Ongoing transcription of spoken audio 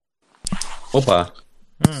Опа.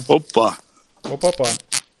 Опа. Опа-па.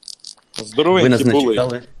 Здоровенькі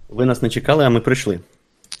були. Ви нас не чекали, а ми прийшли.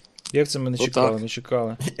 Як це ми не чекали, не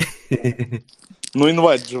чекали? Ну,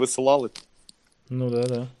 інвайт же висилали. Ну,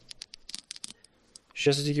 да.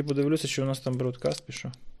 Щас я тільки подивлюся, чи у нас там бродкаст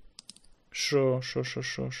пішов. Шо,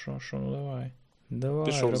 ну давай. Давай,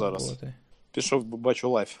 Пішов работай. зараз. Пішов, бачу,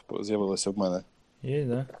 лайф з'явилося в мене. Є,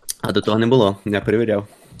 да? А до того не було, я перевіряв.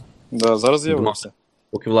 Да, зараз з'явився.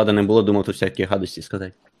 Поки влади не було, думав тут всякі гадості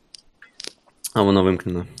сказати. А воно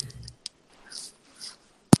вимкнено.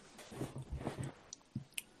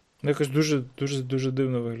 Якось дуже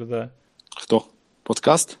дивно виглядає. Хто?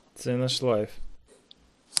 Подкаст? Це наш лайф.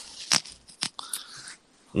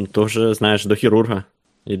 Ну, то вже, знаєш, до хірурга.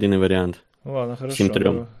 Єдиний варіант. Ладно, хорошо. Всім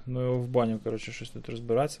трьом. Ну його в баню, коротше, щось тут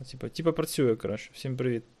розбиратися. Типа працює, коротше. Всім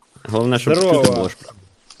привіт. Головне, щоб Здорово. чути було ж.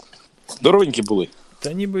 Здоровенькі були.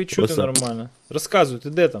 Та ніби і чути Просто. нормально. Розказуй, ти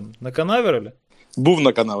де там? На Канавералі? Був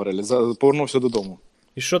на Канавералі, повернувся додому.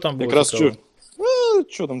 І що там було Якраз цікаво?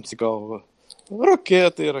 що там цікавого?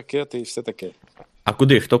 Ракети і все таке. А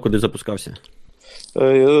куди? Хто куди запускався?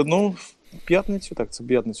 В п'ятницю, так, це в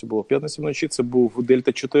п'ятницю було. В п'ятницю вночі це був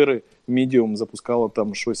Дельта 4, Medium запускало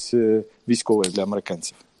там щось військове для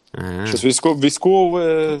американців. Ага. Щось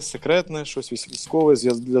військове, секретне, щось військове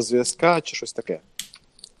для зв'язка чи щось таке.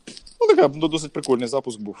 Ну, така, досить прикольний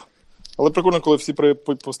запуск був. Але прикольно, коли всі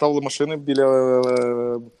поставили машини біля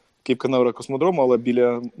Київ-Канавера космодрому, але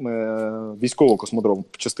біля військового космодрому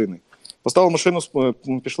частини. Поставили машину,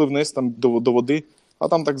 пішли вниз там до води, а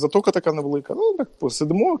там так затока така невелика. Ну, так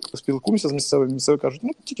посидимо, поспілкуємося з місцевими. Місцеві кажуть,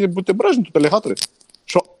 ну, тільки будьте обережні, тут алігатори.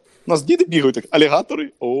 Що? У нас діти бігають, так,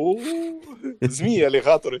 алігатори? О, змії,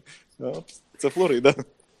 алігатори. Це Флорида.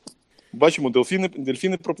 Бачимо,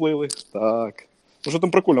 дельфіни проплили. Так. Ну, що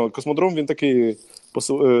там прикольно, космодром, він такий,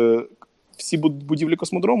 всі будівлі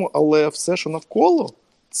космодрому, але все, що навколо,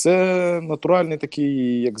 це натуральний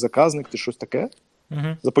такий, як заказник, чи щось таке.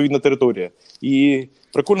 Заповідна територія. І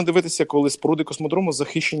прикольно дивитися, коли споруди космодрому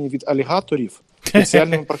захищені від алігаторів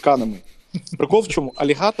спеціальними парканами. Прикол в чому?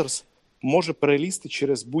 Алігатор може перелізти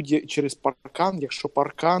через паркан, якщо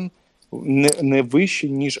паркан не вищий,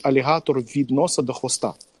 ніж алігатор від носа до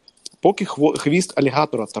хвоста. Поки хвіст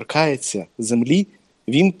алігатора торкається землі,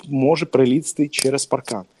 він може перелізти через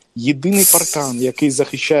паркан. Єдиний паркан, який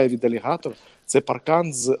захищає від алігатора, це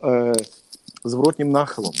паркан з зворотнім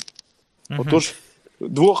нахилом. Отож,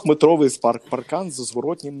 2-метровий паркан з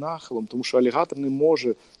зворотнім нахилом, тому що алігатор не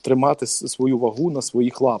може тримати свою вагу на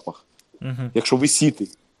своїх лапах, якщо висіти.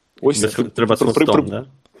 Ось Треба з хвостом, да?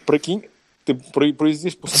 Прикинь, ти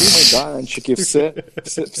проїздиш пусті майданчики,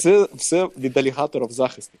 все від алігатора в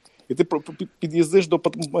захисті. І ти під'їздиш до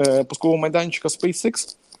пускового майданчика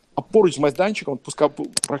SpaceX, а поруч з майданчиком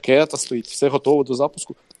ракета стоїть, все готово до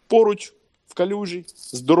запуску. Поруч в калюжі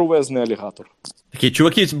здоровезний алігатор. Такі,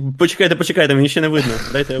 чуваки, почекайте, мені ще не видно.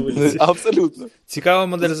 Дайте я видно. Абсолютно. Цікава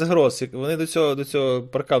модель загроз. Вони до цього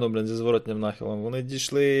паркану, зі зворотнім нахилом, вони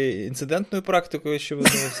дійшли інцидентною практикою, що вони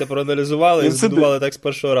все проаналізували і збудували так з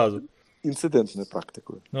першого разу. Інцидентною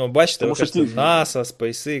практикою. Ну, бачите, ви кажете, NASA,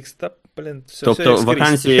 SpaceX, все тобто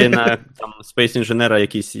вакансії на Space інженера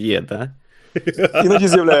якісь є, так? Іноді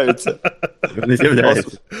з'являються.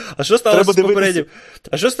 А що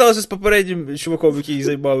сталося з попереднім чуваком, який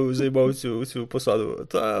займав цю посаду?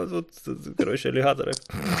 Та тут, коротше, алігатори.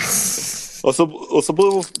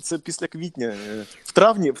 Особливо це після квітня. В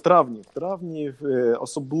травні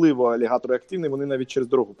особливо алігатори активні, вони навіть через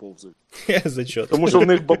дорогу повзають. Зачот. Тому що в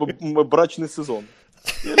них брачний сезон.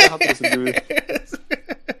 І алігатори собі...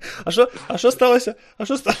 А що сталося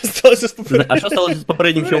з попереднім? А що сталося з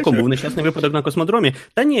попереднім чуваком? Був нещасний випадок на космодромі?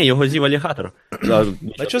 Та ні, його з'їв алігатор.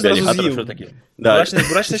 А що зразу з'їв?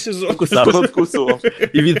 Брачний сезон. Понадкусував.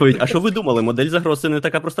 І відповідь, а що ви думали? Модель загроз – це не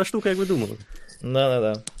така проста штука, як ви думали.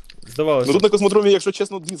 Да. Здавалося. Ну, тут на космодромі, якщо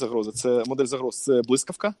чесно, дві загрози. Це модель загроз, це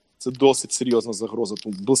блискавка, це досить серйозна загроза.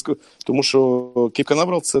 Тому що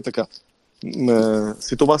Кейп-Канаверал – це така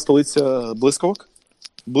світова столиця блискавок.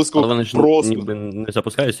 Але вони ж ніби не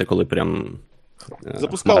запускаються, коли прям...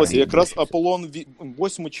 Запускалися. Якраз Аполлон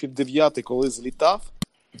 8 чи 9,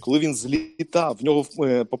 коли він злітав, в нього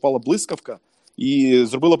попала блискавка і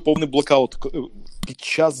зробила повний блокаут під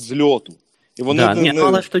час зльоту. І вони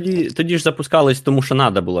але ж тоді ж запускались, тому що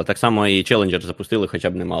треба було. Так само і Challenger запустили, хоча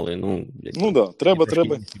б не мали. Треба.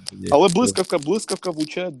 Але блискавка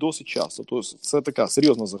влучає досить часто. Тобто це така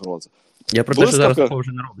серйозна загроза. Я про те, що зараз такого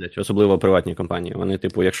вже не роблять, особливо приватні компанії. Вони,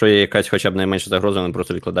 якщо є якась хоча б найменша загроза, вони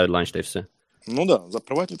просто відкладають ланч та й все. За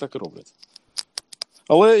приватні так і роблять.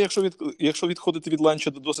 Але якщо відходити від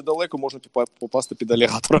ланча досить далеко, можна попасти під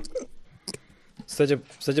алігатора.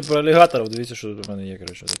 Кстати, про алігаторів, дивіться, що тут у мене є,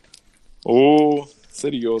 коротше. О,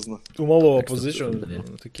 серйозно. У малого Так, позичу, що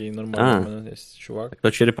такий нормальний у мене є чувак. Так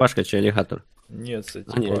то черепашка чи алігатор? Ні, це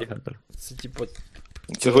А, ні, типа... алігатор. Це типа...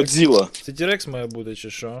 Це Годзіла. Це Тірекс має бути, чи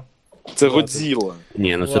що? Це Ладно. Годзіла.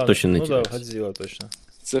 Ні, ну це Ладно, точно не ну T-Rex. да, Годзіла точно.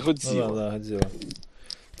 Це Ну Годзіла. да, Годзіла.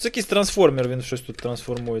 Це якийсь трансформер, він щось тут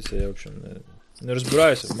трансформується, я, в общем, не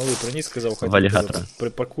розбираюся. Малий приніс, сказав, хай В алігатора.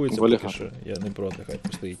 припаркується, В поки алігатора. що. Я не проти, хай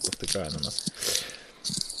постоїть, повтикає на нас.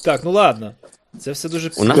 Так, ну ладно. Це все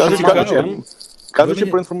дуже У нас Кажучи, цікаво. кажучи, Кажучи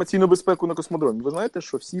мені- про інформаційну безпеку на космодромі, ви знаєте,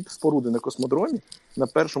 що всі споруди на космодромі на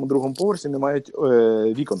першому, другому поверсі не мають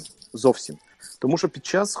вікон зовсім. Тому що під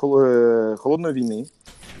час холодної війни,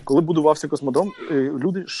 коли будувався космодром,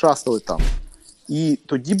 люди шастали там. І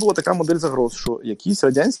тоді була така модель загроз, що якісь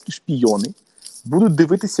радянські шпійони будуть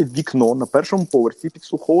дивитися в вікно на першому поверсі,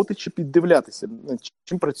 підслуховувати чи піддивлятися,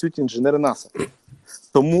 чим працюють інженери НАСА.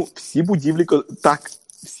 Тому всі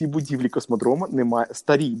будівлі космодрома немає,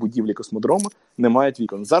 старі будівлі космодрома не мають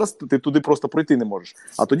вікон. Зараз ти туди просто пройти не можеш.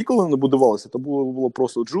 А тоді, коли вони будувалися, то було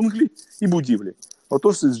просто джунглі і будівлі.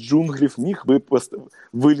 Отож, з джунглів міг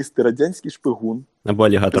вилізти радянський шпигун, Або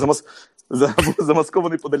алігатор.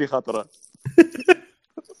 замаскований під алігатора.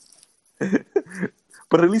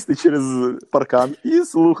 Перелізти через паркан і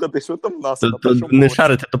слухати, що там в нас на То першому не поверсі.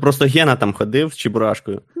 шарити, то просто Гена там ходив з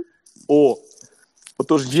чебурашкою.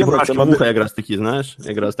 Отож, Гена, Чебурашки це вуха якраз такі, знаєш,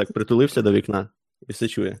 якраз так притулився до вікна і все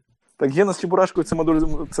чує. Так, Гена з Чебурашкою,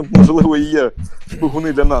 це можливо і є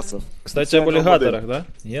шпигуни для НАСА. Кстати, об алігаторах, да?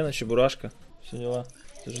 Гена, Чебурашка, всі діла.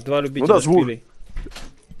 Це ж два любителя шпілей.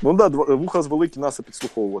 Ну так, вуха з великі НАСА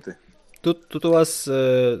підслуховувати. Тут у вас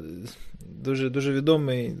дуже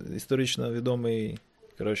відомий, історично відомий,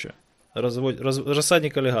 коротше,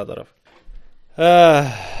 розсадник алігаторів.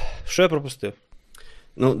 Що я пропустив?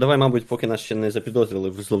 Ну, давай, мабуть, поки нас ще не запідозрили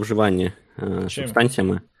в зловживанні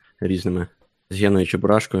субстанціями різними з Геною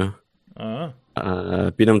Чебурашкою.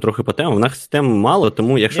 Підемо трохи по темам. У нас тем мало,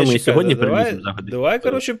 тому якщо ми і сьогодні переліземо за годину. Давай,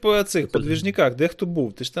 коротше, по цих подвіжниках, де хто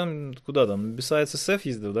був? Ти ж там, куди там, BSidesSF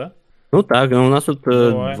їздив, да? Ну так, у нас тут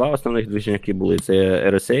два основних движняки були. Це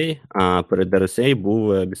RSA, а перед RSA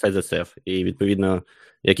був BSidesSF. І, відповідно,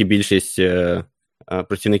 як і більшість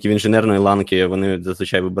працівників інженерної ланки, вони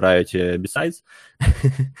зазвичай вибирають BSides,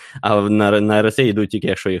 а на RSA йдуть тільки,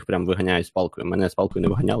 якщо їх прям виганяють з палкою. Мене з палкою не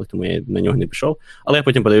виганяли, тому я на нього не пішов. Але я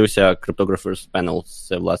потім подивився Cryptographers Panel.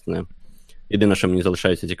 Це, власне, єдине, що мені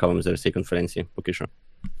залишається цікавим з RSA-конференції поки що.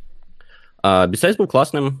 BSides був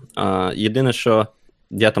класним. Єдине, що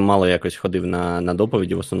я там мало якось ходив на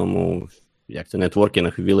доповіді, в основному, як це,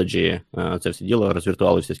 нетворкінг, віледжі, це все діло,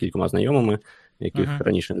 розвіртувалися з кількома знайомими, яких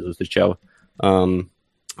раніше не зустрічав.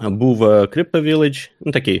 Був Crypto Village,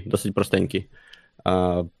 ну такий, досить простенький.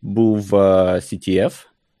 Був CTF.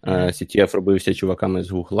 CTF робився чуваками з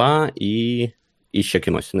Гугла і ще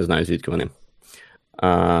кимось, не знаю, звідки вони.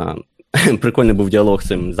 Прикольний був діалог з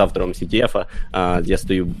цим з автором CTF. Я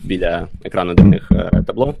стою біля екрану для них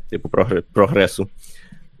табло, типу прогресу.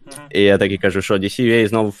 І я так і кажу, що DCUA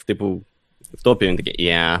знов, типу, в топі, він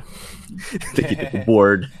такий, такий, типу,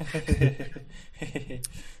 bored.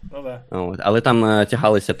 Ну, да. Але там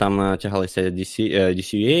тягалися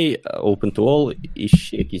DCUA, OpenToAll і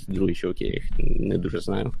ще якісь другі чуваки, я їх не дуже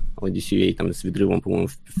знаю. Але DCUA там з відривом, по-моєму,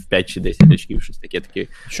 в 5 чи 10 очків, щось таке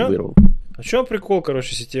вирвав. А чому прикол,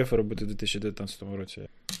 коротше, CTF робити в 2019 році?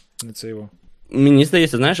 Не це його. Мені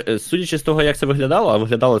здається, знаєш, судячи з того, як це виглядало, а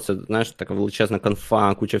виглядало це, знаєш, така величезна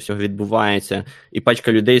конфа, куча всього відбувається, і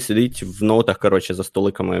пачка людей сидить в ноутах, коротше, за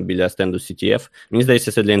столиками біля стенду CTF. Мені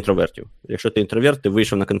здається, це для інтровертів. Якщо ти інтроверт, ти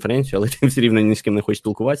вийшов на конференцію, але ти все рівно ні з ким не хочеш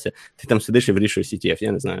спілкуватися, ти там сидиш і вирішуєш CTF,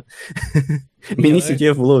 я не знаю. Мені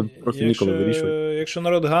CTF було просто ніколи вирішувати. Якщо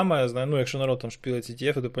народ гамає, знаю, ну, якщо народ там шпілить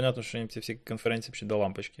CTF, то понятно, що їм ці всі конференції ще до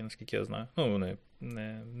лампочки, наскільки я знаю. Ну, вони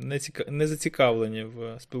не зацікавлені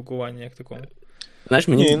в спілкуванні як такому. Знаєш,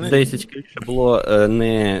 мені здається, цікавіше було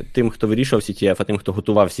не тим, хто вирішував CTF, а тим, хто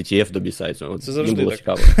готував CTF до B-Sides. Це завжди було так.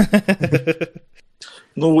 цікаво.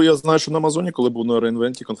 Ну, я знаю, що на Амазоні, коли був на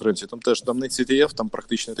реінвенті конференції, там теж там не CTF, там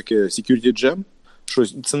практично таке Security Jam.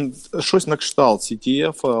 Це щось на кшталт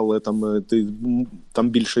CTF, але там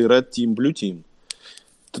більше Red Team, Blue Team.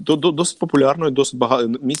 Досить популярно і досить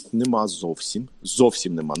багато. Місць нема зовсім.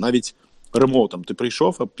 Зовсім нема. Навіть ремоутом ти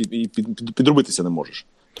прийшов, і підробитися не можеш.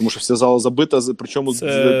 Тому що вся зала забита, причому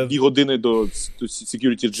за 2 години до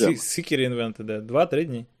Security Jam. Скільки реінвенти де? 2-3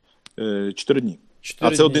 дні? 4 дні.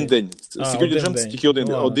 4 це один день. Security Jam це тільки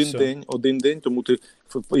один день, тому ти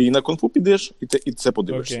і на конфу підеш, і це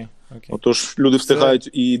подивишся. Okay. Отож, люди встигають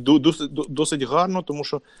і досить гарно, тому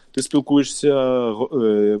що ти спілкуєшся,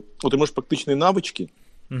 отримуєш практичні навички,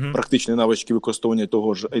 практичні навички використовування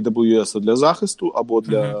того ж AWS для захисту або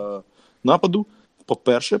для нападу.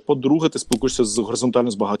 По-перше. По-друге, ти спілкуєшся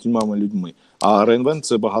горизонтально з багатьма людьми. А reInvent –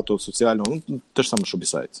 це багато соціального, те ж саме, що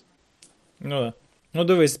BSides. Ну,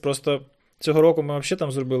 дивись, просто цього року ми взагалі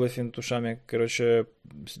там зробили фінт ушами. Коротше,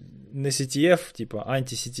 не CTF, типу,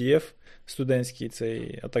 анті-CTF студентський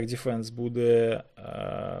цей Attack Defense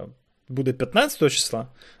буде 15 числа,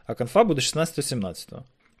 а конфа буде 16-17.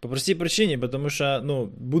 По простій причині, тому що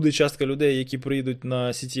буде частка людей, які приїдуть на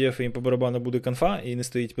CTF і їм по барабану буде конфа, і не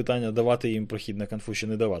стоїть питання, давати їм прохід на конфу чи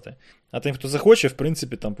не давати. А тим, хто захоче, в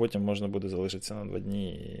принципі, там потім можна буде залишитися на 2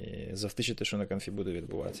 дні і завтичити, що на конфі буде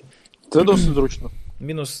відбуватися. Це досить зручно.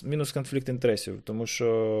 Мінус конфлікт інтересів, тому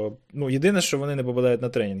що, єдине, що вони не попадають на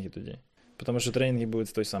тренінги тоді. Тому що тренінги будуть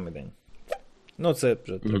в той самий день. Це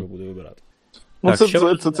вже треба буде вибирати.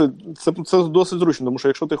 Це досить зручно, тому що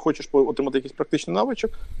якщо ти хочеш отримати якийсь практичний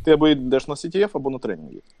навичок, ти або йдеш на CTF, або на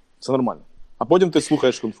тренінги. Це нормально. А потім ти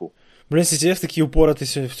слухаєш конфу. CTF такий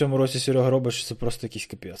упоратий в цьому році Серега робить, що це просто якийсь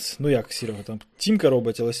капець. Як Серега там тімка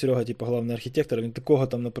робить, але Серега, головний архітектор, він такого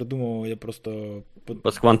там напридумував, я просто...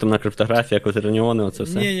 Постквантумна криптографія, кватерніони, оце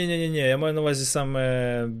все? Ні, я маю на увазі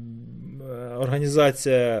саме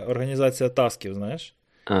організація тасків, знаєш?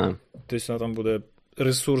 Тобто вона там буде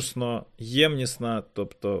ресурсно ємнісна,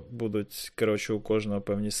 тобто будуть, у кожного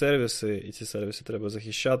певні сервіси, і ці сервіси треба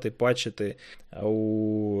захищати, патчити, а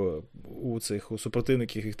у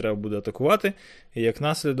супротивників їх треба буде атакувати, і як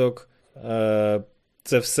наслідок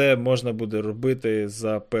це все можна буде робити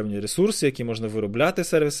за певні ресурси, які можна виробляти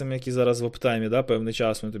сервісами, які зараз в оптаймі, певний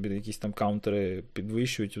час вони тобі якісь там каунтери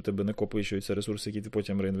підвищують, у тебе накопичуються ресурси, які ти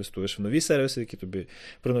потім реінвестуєш в нові сервіси, які тобі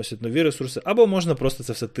приносять нові ресурси, або можна просто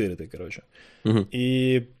це все тирити,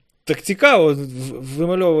 І так цікаво,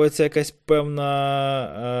 вимальовується якась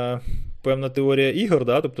певна теорія ігор,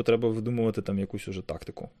 тобто треба видумувати там якусь уже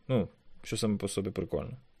тактику. Що саме по собі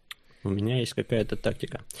прикольно. У мене є якась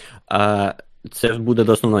тактика. Це буде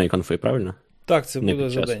до основної конфи, правильно? Так, це буде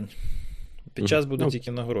за день. Під час будуть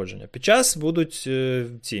тільки нагородження. Під час будуть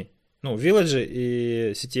ці, віледжі і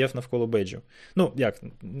CTF навколо бейджів.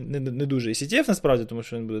 Не дуже і CTF насправді, тому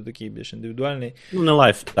що він буде такий більш індивідуальний. Не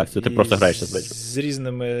лайф, так, це ти просто граєшся з бейджем. З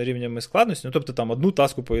різними рівнями складності. Тобто там одну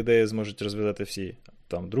таску, по ідеї, зможуть розв'язати всі.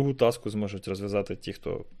 Там другу таску зможуть розв'язати ті,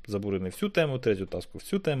 хто забурений в цю тему, третю таску в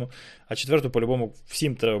цю тему, а четверту, по-любому,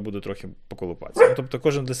 всім треба буде трохи поколупатися. Тобто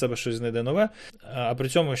кожен для себе щось знайде нове, а при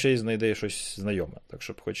цьому ще й знайде щось знайоме. Так,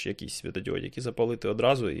 щоб хоч якісь світодіодики запалити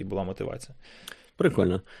одразу і була мотивація.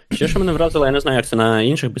 Прикольно. Ще, що мене вразило, я не знаю, як це на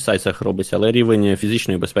інших бісайдсах робиться, але рівень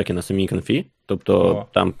фізичної безпеки на самій конфі. Тобто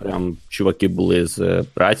там прям чуваки були з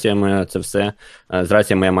раціями, це все. З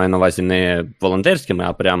раціями я маю на увазі не волонтерськими,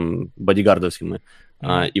 а прям бодігардовськими.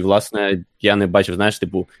 І, власне, я не бачив, знаєш,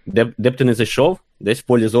 де б ти не зайшов, десь в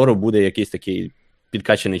полі зору буде якийсь такий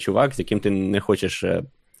підкачаний чувак, з яким ти не хочеш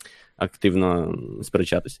активно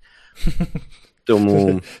сперечатись.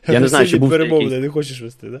 Тому я не знаю, чи був перемовини не хочеш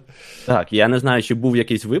вести, да? Так, я не знаю, чи був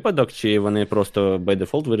якийсь випадок, чи вони просто by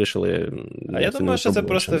default вирішили. А я думаю, що це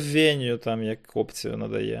просто веню там як опцію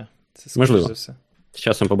надає. Це можливо. З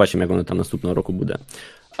часом побачимо, як воно там наступного року буде.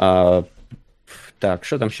 Так,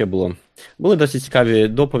 що там ще було? Були досить цікаві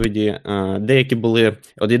доповіді. Деякі були...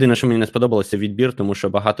 От єдине, що мені не сподобалося, відбір, тому що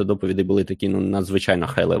багато доповідей були такі, надзвичайно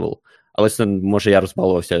high-level. Але це, може, я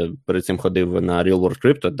розбалувався, перед цим ходив на Real World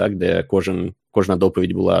Crypto, так, де кожна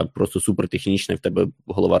доповідь була просто супертехнічна, і в тебе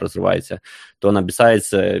голова розривається. То на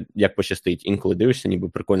BSides як пощастить. Інколи дивишся, ніби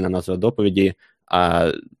прикольна назва доповіді,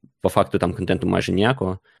 а по факту там контенту майже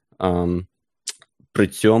ніякого. При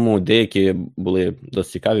цьому деякі були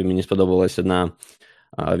досить цікаві. Мені сподобалася одна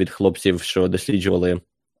від хлопців, що досліджували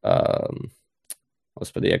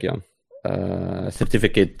господи, як його?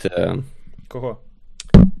 Certificate... Кого?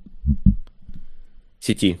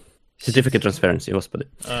 CT. Certificate Transparency, господи.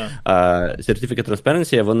 Certificate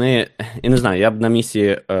Transparency, вони... Я не знаю, я б на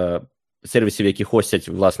місці сервісів, які хостять,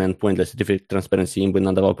 власне, endpoint для Certificate Transparency, їм би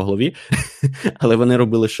надавав по голові. Але вони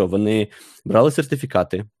робили що? Вони брали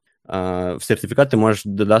сертифікати. В сертифікат ти можеш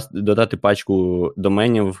додати пачку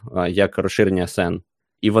доменів як розширення SEN.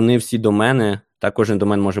 І вони всі домени, так кожен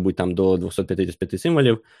домен може бути там до 255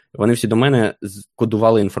 символів, вони всі домени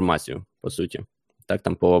кодували інформацію, по суті. Так,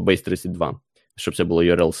 там по Base32, щоб це було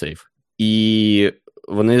URL-safe. І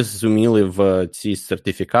вони зуміли в ці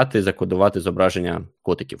сертифікати закодувати зображення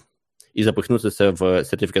котиків. І запихнути це в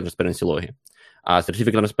Certificate Transparency логи. А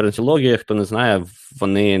Certificate Transparency логи, хто не знає,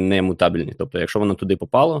 вони не мутабельні. Тобто, якщо воно туди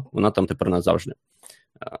попало, воно там тепер назавжди.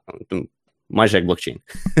 Майже як блокчейн.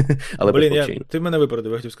 Але ти мене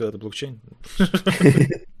випередив, я хотів сказати блокчейн.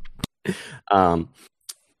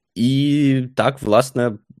 І так,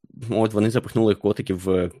 власне, от вони запихнули котиків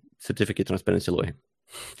в Certificate Transparency Log.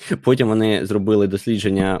 Потім вони зробили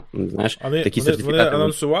дослідження, знаєш, такі сертифікати. Вони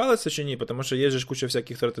анонсували це чи ні? Тому що є ж куча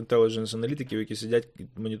всяких threat intelligence аналітиків, які сидять,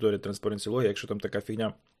 моніторять Transparency Log. Якщо там така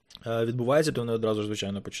фігня відбувається, то вони одразу,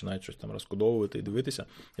 звичайно, починають щось там розкодовувати і дивитися.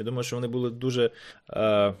 Я думаю, що вони були дуже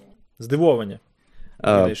здивовані.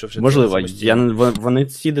 Можливо, вони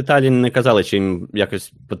ці деталі не казали, чи їм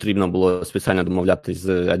якось потрібно було спеціально домовлятися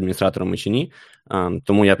з адміністраторами чи ні.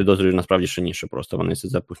 Тому я підозрюю насправді, що ні, що просто вони це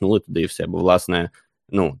запихнули туди і все. Бо, власне,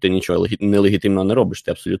 ти нічого нелегітимного не робиш,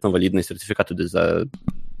 ти абсолютно валідний сертифікат туди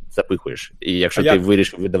запихуєш. І якщо ти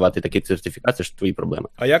вирішив видавати такий сертифікат, це ж твої проблеми.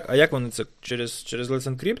 А як вони це? Через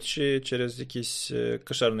Let's Encrypt чи через якийсь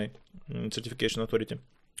кошерний Certification Authority?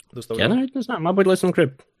 Я навіть не знаю, мабуть, Let's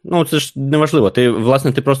Encrypt. Це ж неважливо.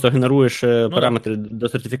 Ти просто генеруєш параметри до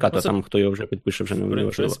сертифікату, а там, хто його вже підпише, вже не важливо.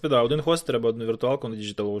 В принципі, да. Один хост треба, одну віртуалку на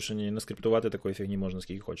DigitalOcean, і наскриптувати такої фігні можна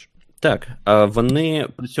скільки хочеш. Так, вони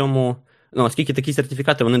при цьому, оскільки такі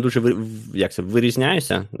сертифікати, вони дуже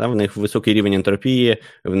вирізняються, да? В них високий рівень ентропії,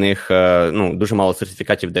 в них дуже мало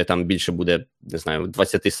сертифікатів, де там більше буде, не знаю,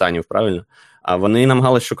 20 санів, правильно? А вони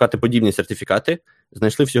намагалися шукати подібні сертифікати,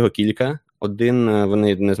 знайшли всього кілька. Один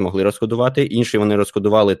вони не змогли розкодувати, інший вони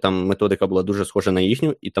розкодували, там методика була дуже схожа на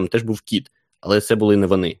їхню, і там теж був кіт. Але це були не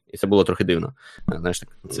вони, і це було трохи дивно. Знаєш, так,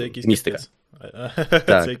 це якийсь містика.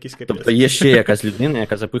 Так. Це якийсь капець. Тобто є ще якась людина,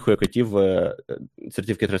 яка запихує котів в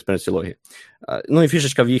Certificate Transparency Log. І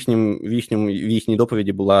фішечка в їхній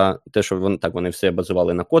доповіді була те, що вони все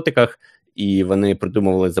базували на котиках, і вони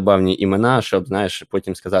придумували забавні імена, щоб, знаєш,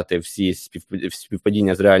 потім сказати всі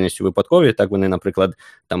співпадіння з реальністю випадкові. Так вони, наприклад,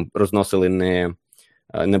 там розносили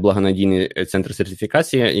неблагонадійні центри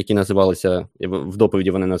сертифікації, які називалися, в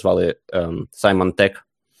доповіді вони назвали Simon Tech,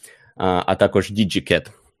 а також DigiCat.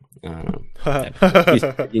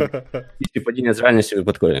 Співпадіння з реальністю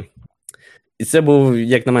випадкові. І це був,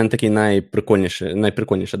 як на мене, такий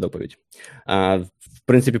найприкольніша доповідь. В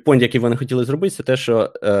принципі, пойнт, який вони хотіли зробити, це те,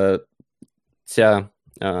 що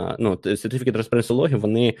Certificate Transparency Log,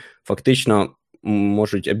 вони фактично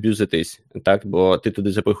можуть аб'юзитись, так, бо ти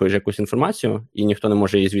туди запихуєш якусь інформацію, і ніхто не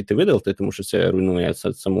може її звідти видалити, тому що це руйнує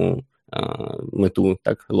саму мету,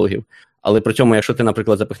 так, логів. Але при цьому, якщо ти,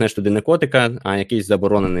 наприклад, запихнеш туди не котика, а якийсь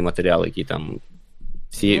заборонений матеріал, який там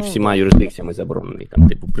всіма юрисдикціями заборонений, там,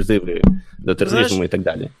 типу, призиви до тероризму і так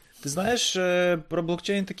далі. Ти знаєш, про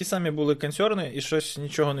блокчейн такі самі були консерни, і щось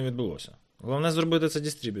нічого не відбулося. Головне зробити це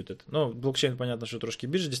distributed. Блокчейн, понятно, що трошки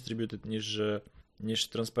більш distributed, ніж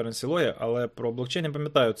Transparency Log, але про блокчейн я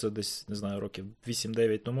пам'ятаю, це десь, не знаю, років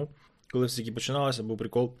 8-9 тому, коли все таки починалося, був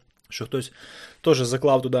прикол, що хтось теж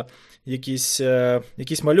заклав туди якісь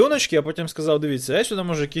малюночки, а потім сказав, дивіться, я сюди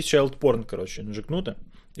можу якийсь child porn, інжекнути.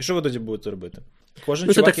 І що ви тоді будете робити?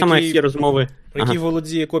 Кожен чувак, так само, як розмови. Який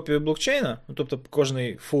володіє копією блокчейна, тобто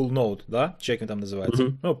кожний full node, да? Чи як він там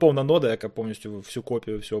називається? Повна нода, яка повністю всю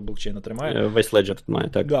копію всього блокчейна тримає. Весь леджер має,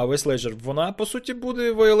 так. Да, весь леджер. Вона, по суті,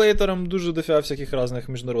 буде вайолейтором дуже дофіга всяких різних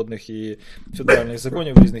міжнародних і федеральних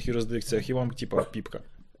законів в різних юрисдикціях, і вам, типа, піпка.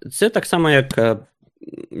 Це так само, як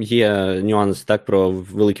є нюанс, так, про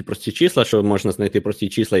великі прості числа, що можна знайти прості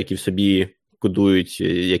числа, які в собі кодують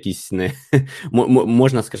якісь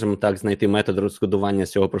можна, скажімо так, знайти метод розкодування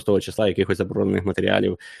з цього простого числа якихось заборонених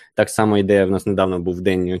матеріалів. Так само йде, в нас недавно був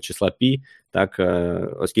день числа π, так,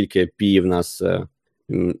 оскільки π в нас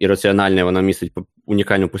ірраціональне, воно містить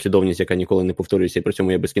унікальну послідовність, яка ніколи не повторюється і при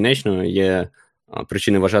цьому є безкінечною, є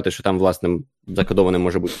причини вважати, що там, власне, закодоване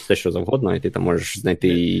може бути все, що завгодно, і ти там можеш знайти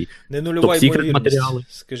і топ-секрет матеріали.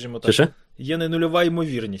 Скажімо так. Є ненульова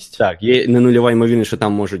ймовірність. Так, є ненульова ймовірність, що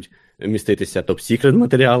там можуть міститися топ-секрет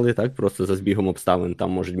матеріали, так, просто за збігом обставин,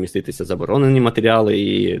 там можуть міститися заборонені матеріали,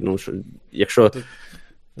 і, якщо...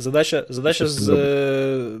 Задача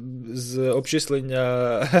з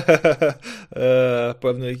обчислення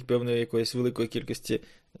певної якоїсь великої кількості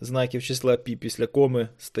знаків числа π після коми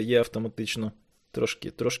стає автоматично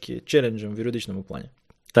трошки челенджем в юридичному плані.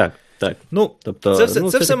 Так. Тобто,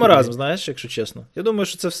 це все маразм, знаєш, якщо чесно. Я думаю,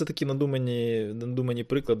 що це все такі надумані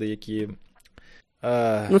приклади, які...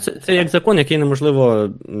 Це як закон, який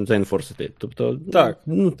неможливо заенфорсити. Тобто,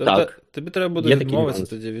 так. Тобі треба буде відмовитися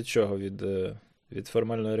тоді від чого? Від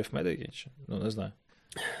формальної арифметики? Не знаю.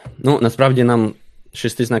 Насправді нам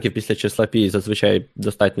 6 знаків після числа π зазвичай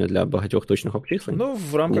достатньо для багатьох точних обчислень. Ну,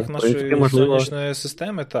 в рамках нашої сонячної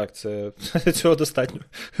системи, так, це цього достатньо.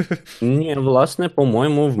 Ні, власне,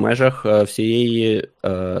 по-моєму, в межах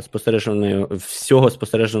всього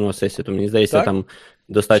спостереженого всесвіту. Мені здається, так? Там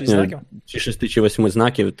достатньо чи 6, чи 8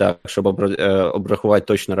 знаків, так, щоб обрахувати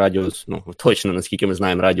точно радіус, точно, наскільки ми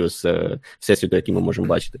знаємо, радіус всесвіту, який ми можемо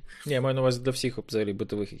бачити. Ні, я маю на увазі для всіх взагалі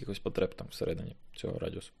битових якихось потреб там всередині цього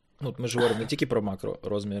радіусу. Ми ж говоримо не тільки про макро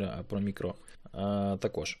розміри, а про мікро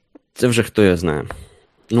також. Це вже хто його знає.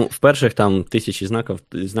 В перших там 1000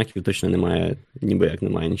 знаків точно немає, ніби як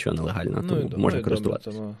немає нічого нелегального, тому можна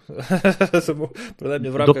користуватися. Тому, принаймні,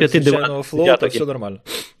 в рамках звичайного флоу, то все нормально.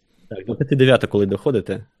 Так, до 5-9, коли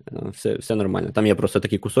доходите, все нормально. Там є просто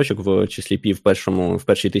такий кусочок в числі π в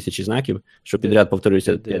першій 1000 знаків, що підряд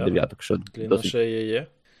повторюється 5 що длінношея є?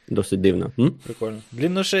 Досить дивно. Прикольно.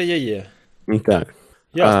 Длінношея є. Так.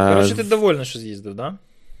 Ясно. Коротше, ти довольний, що з'їздив, да?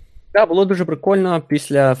 Так, було дуже прикольно.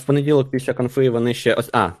 В понеділок після конфи вони ще...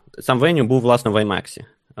 Сам веню був, власне, в IMAX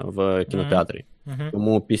в кінотеатрі.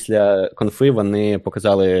 Тому після конфи вони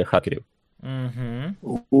показали хакерів.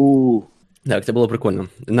 Так, це було прикольно.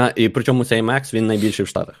 І причому цей IMAX, він найбільший в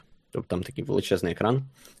Штатах. Тобто там такий величезний екран,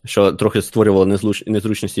 що трохи створювало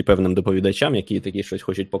незручності певним доповідачам, які такі щось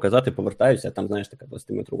хочуть показати, повертаються, а там, знаєш, така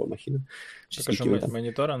 20-метрова махіна. Так, а що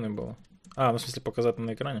монітора не було? В смысле, показати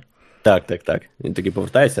на екрані? Так. Він такий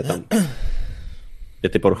повертається, там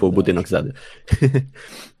 5-поверховий будинок ззаду.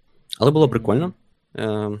 Але було прикольно.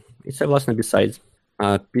 І це, власне, BSides.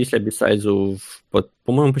 А після BSides,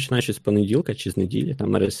 по-моєму, починаючи з понеділка чи з неділі,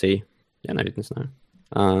 там RSA, я навіть не знаю.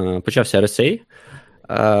 Почався RSA.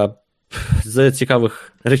 З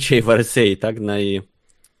цікавих речей в RSA, так,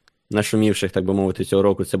 найшумівших, так би мовити, цього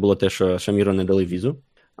року, це було те, що Шаміру не дали візу.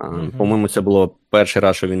 По-моєму, це було перший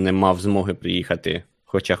раз, що він не мав змоги приїхати,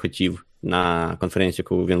 хоча хотів, на конференцію,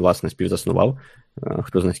 яку він, власне, співзаснував,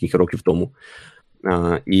 хто знає скільки років тому.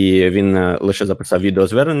 І він лише записав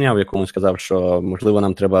відеозвернення, в якому сказав, що, можливо,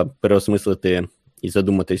 нам треба переосмислити і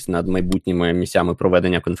задуматись над майбутніми місцями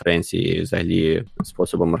проведення конференції і взагалі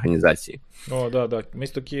способом організації. О, так.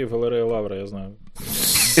 Місто Київ, галерея Лавра, я знаю.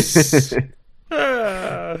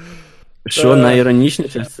 Що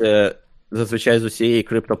найіронічніше, це зазвичай з усієї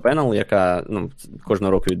CryptoPanel, яка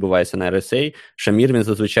кожного року відбувається на RSA, Шамір, він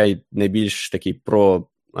зазвичай найбільш такий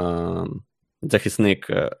захисник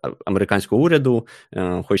американського уряду,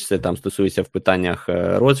 хоч це там стосується в питаннях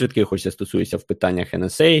розвідки, хоч це стосується в питаннях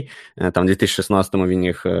NSA. Там в 2016-му він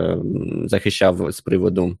їх захищав з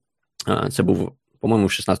приводу, це був, по-моєму, в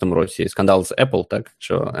 16-му році скандал з Apple, так,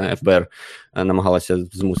 що ФБР намагалася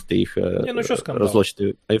змусити їх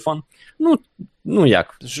розлучити iPhone.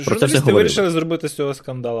 Як? Про це все говорили. Вирішили зробити з цього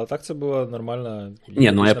скандалу, так це була нормальна...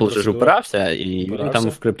 Apple вже ж упирався, і він там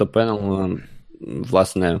в CryptoPanel,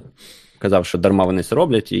 власне, казав, що дарма вони це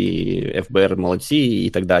роблять, і ФБР молодці, і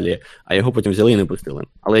так далі, а його потім взяли і не пустили.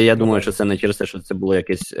 Але я думаю, що це не через те, що це було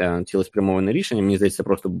якесь цілеспрямоване рішення, мені здається, це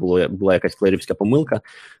просто була якась клерівська помилка,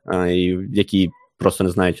 які просто не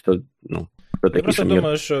знають, хто такий Я просто Шамір.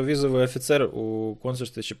 думаю, що візовий офіцер у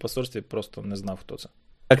консульстві чи посольстві просто не знав, хто це.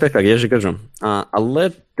 Так, я ж кажу.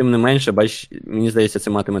 Але, тим не менше, мені здається,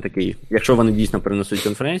 це матиме такий, якщо вони дійсно перенесуть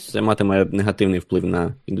конференцію, це матиме негативний вплив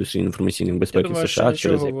на індустрію інформаційної безпеки США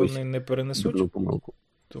через якусь вони не перенесуть, помилку.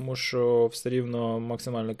 Тому що все рівно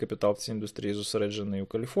максимальний капітал в цій індустрії зосереджений у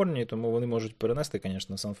Каліфорнії, тому вони можуть перенести,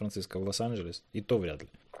 звісно, Сан-Франциско в Лос-Анджелес, і то вряд ли.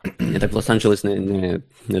 І так Лос-Анджелес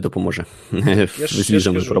не допоможе з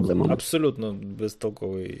візовими проблемами. Абсолютно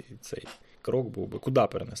безтолковий цей крок був би. Куди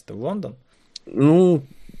перенести? В Лондон?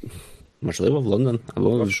 Можливо, в Лондон,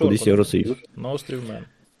 або кудись Євросоюз. На острів Мен.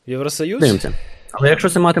 Євросоюз? Дивимося. Але якщо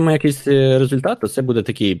це матиме якийсь результат, то це буде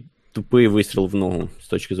такий тупий вистріл в ногу з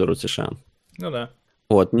точки зору США. Да.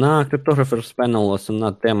 На Cryptographers Panel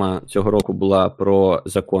основна тема цього року була про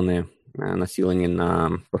закони, націлені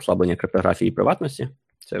на послаблення криптографії і приватності.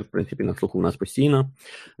 Це, в принципі, на слуху у нас постійно.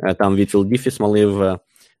 Там Вітфілд Діфі смалив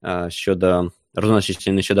щодо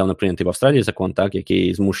розносчості нещодавно прийнятий в Австралії закон, так,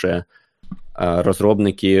 який змушує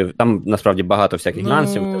розробників. Там, насправді, багато всяких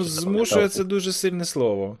нюансів. Змушує — це дуже сильне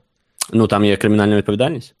слово. Там є кримінальна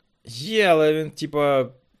відповідальність. Є, але він,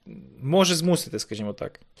 може змусити, скажімо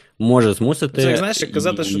так. Може змусити. Це, як, знаєш, як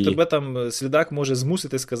казати, що тебе там слідак може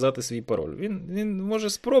змусити сказати свій пароль. Він може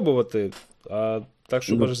спробувати, а так,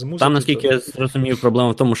 що може змусити. Там, наскільки я зрозумів,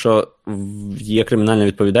 проблема в тому, що є кримінальна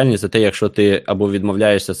відповідальність за те, якщо ти або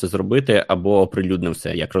відмовляєшся це зробити, або оприлюднив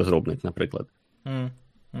це, як розробник, наприклад.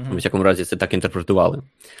 В якому разі це так інтерпретували.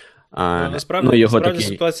 Насправді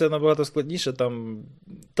ситуація набагато складніша.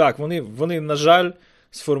 Так, вони, на жаль,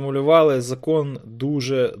 сформулювали закон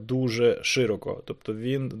дуже-дуже широко. Тобто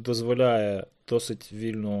він дозволяє досить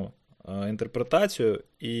вільну інтерпретацію.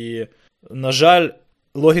 І, на жаль,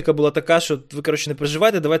 логіка була така, що ви, коротше, не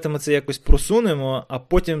переживайте, давайте ми це якось просунемо, а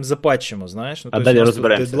потім запатчимо, знаєш. А далі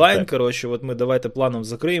розберемося. Дедлайн, коротше, от ми давайте планом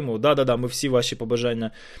закриємо, ми всі ваші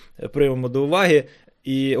побажання приймемо до уваги,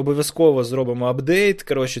 і обов'язково зробимо апдейт,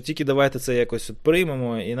 коротше, тільки давайте це якось от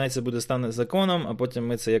приймемо, і навіть це буде стане законом, а потім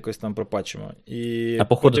ми це якось там пропатчимо. А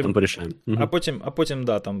по ходу там порішаємо. А потім,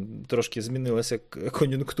 там трошки змінилася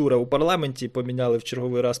кон'юнктура у парламенті, поміняли в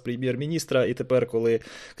черговий раз прем'єр-міністра, і тепер, коли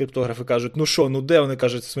криптографи кажуть, де? Вони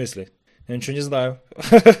кажуть, в смислі? Я нічого не знаю.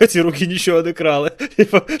 Ці руки нічого не крали.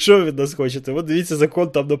 Що ви від нас хочете? От дивіться, закон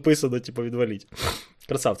там написано, відваліть.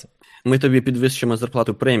 Красавці. Ми тобі підвищимо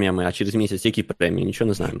зарплату преміями, а через місяць які премії? Нічого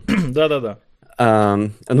не знаємо. Да.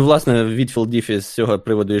 Власне, Вітфілд Діфі з цього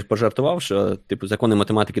приводу ж пожартував, що, закони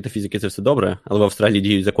математики та фізики – це все добре, але в Австралії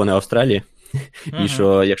діють закони Австралії, і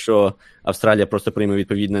що якщо Австралія просто прийме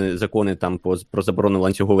відповідні закони там про заборону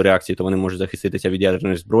ланцюгової реакції, то вони можуть захиститися від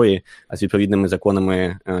ядерної зброї, а з відповідними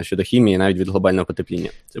законами щодо хімії, навіть від глобального потепління.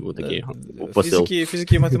 Це був такий посил.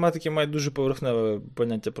 Фізики і математики мають дуже поверхневе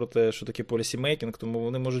поняття про те, що таке полісімейкінг, тому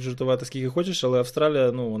вони можуть жартувати скільки хочеш, але Австралія,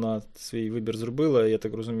 вона свій вибір зробила, і я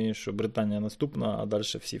так розумію, що Британія наступна, а далі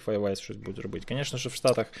всі Five Eyes щось будуть робити. Звісно, що в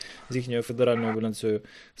Штатах з їхньою федеральною цією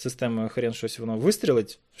системою хрен щось воно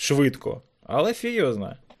вистрілить швидко, але фіг його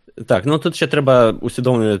знає. Так, тут ще треба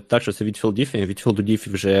усвідомлювати так, що це Вітфілд Діфі. Вітфілду Діфі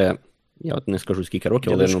вже, я от не скажу скільки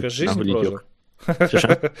років, але прожив.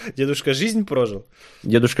 Дідушка жизнь прожив?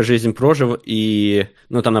 Дідушка жизнь прожив, і,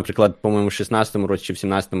 там, наприклад, по-моєму, в 16-му році чи в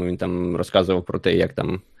 17-му він там розказував про те, як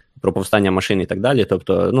там, про повстання машин і так далі.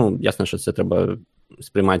 Тобто, ясно, що це треба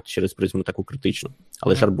сприймати через призму таку критичну.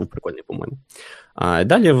 Але жарт був прикольний, по-моєму. А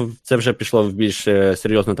далі це вже пішло в більш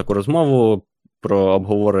серйозну таку розмову про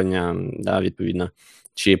обговорення, відповідно,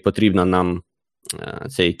 чи потрібно нам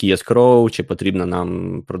цей Kia Scroll, чи потрібно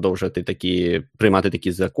нам продовжувати приймати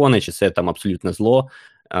такі закони, чи це там абсолютне зло.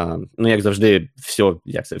 Як завжди,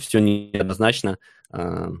 все неоднозначно.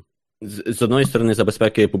 З одної сторони, за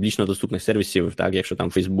безпеки публічно доступних сервісів, так, якщо там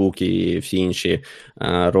Facebook і всі інші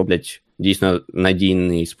роблять дійсно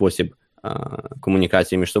надійний спосіб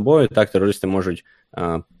комунікації між собою, так, терористи можуть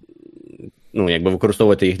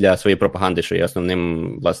використовувати їх для своєї пропаганди, що є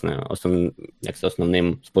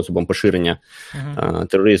основним способом поширення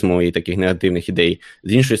тероризму і таких негативних ідей.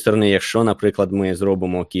 З іншої сторони, якщо, наприклад, ми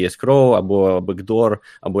зробимо Kia Scroll або Backdoor,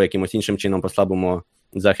 або якимось іншим чином послабимо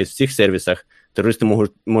захист в цих сервісах, терористи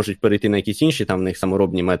можуть перейти на якісь інші, там в них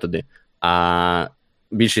саморобні методи, а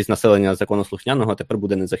більшість населення законослухняного тепер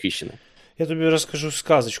буде незахищена. Я тобі розкажу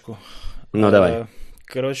сказочку. Давай.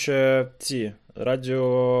 Коротше, ці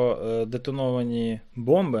радіодетоновані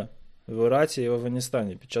бомби в Іраці і в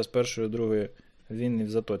Афганістані під час Першої і Другої війни в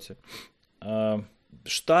Затоці.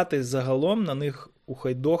 Штати загалом на них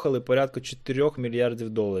ухайдохали порядка $4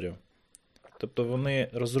 мільярдів. Тобто вони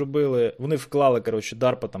вклали,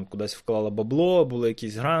 DARPA там кудись вклала бабло, були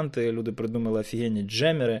якісь гранти, люди придумали офігенні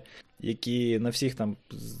джемери, які на всіх там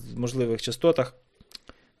можливих частотах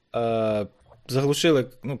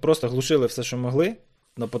просто глушили все, що могли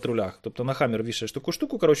на патрулях. Тобто на хаммер вішаєш таку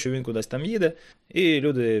штуку, він кудись там їде, і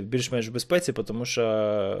люди більш-менш в безпеці, тому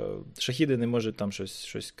що шахіди не можуть там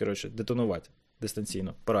щось детонувати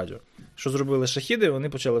дистанційно по радіо. Що зробили шахіди? Вони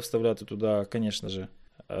почали вставляти туди, звісно ж,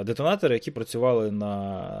 детонатори, які працювали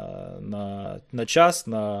на час,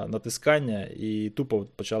 на натискання, і тупо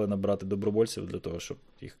почали набирати добровольців для того, щоб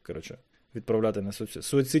їх, відправляти на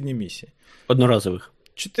суїцидні місії. Одноразових.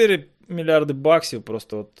 $4 мільярди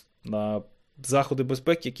просто на заходи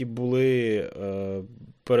безпеки, які були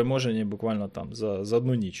переможені буквально там за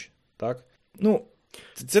одну ніч. Так?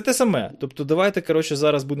 Це те саме. Тобто давайте,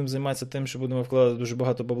 зараз будемо займатися тим, що будемо вкладати дуже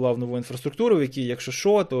багато бабла в нову інфраструктуру, в якій, якщо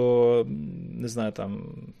що, то, не знаю,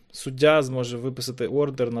 там, суддя зможе виписати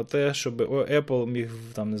ордер на те, щоб Apple міг,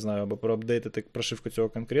 там, не знаю, або проапдейтити прошивку цього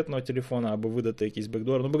конкретного телефона, або видати якийсь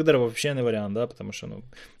бекдор. Бекдор взагалі не варіант, да? Тому що,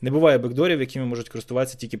 не буває бекдорів, якими можуть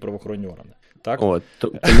користуватися тільки правоохоронні органи. Так?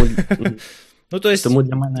 Тому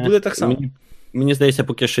для мене буде так само. Мені здається,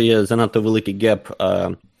 поки що є занадто великий геп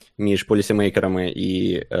між полісімейкерами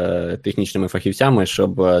і технічними фахівцями,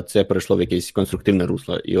 щоб це перейшло в якесь конструктивне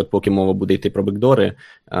русло. І от поки мова буде йти про бекдори,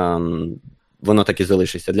 воно так і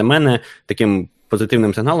залишиться. Для мене таким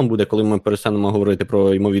позитивним сигналом буде, коли ми перестанемо говорити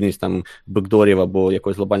про ймовірність там бекдорів або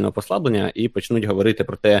якогось глобального послаблення і почнуть говорити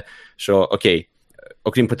про те, що окей,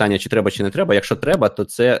 окрім питання, чи треба, чи не треба, якщо треба, то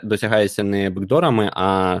це досягається не бекдорами,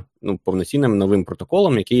 а повноцінним новим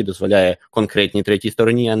протоколом, який дозволяє конкретній третій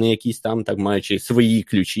стороні, а не якісь там, так маючи свої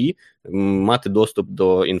ключі, мати доступ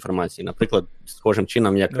до інформації. Наприклад, схожим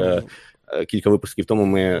чином, як кілька випусків тому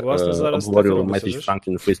ми обговорювали меседж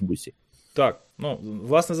Франклін у Фейсбуці. Так,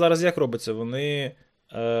 власне, зараз як робиться? Вони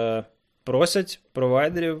просять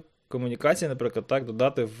провайдерів комунікації, наприклад, так,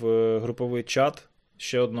 додати в груповий чат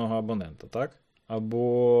ще одного абонента, так?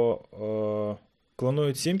 Або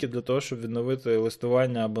клонують сімки для того, щоб відновити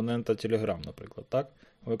листування абонента Telegram, наприклад, так?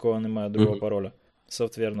 У якого немає другого пароля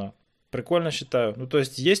софтверного. Прикольно вважаю. Тобто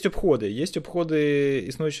є обходи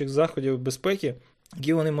існуючих заходів безпеки,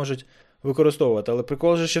 які вони можуть використовувати. Але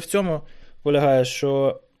прикол же ще в цьому полягає,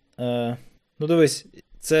 що, дивись,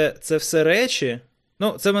 це все речі.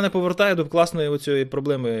 Це мене повертає до класної оцієї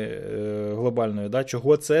проблеми глобальної, да?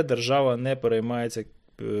 Чого це держава не переймається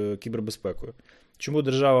кібербезпекою. Чому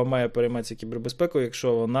держава має перейматися кібербезпекою,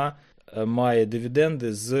 якщо вона має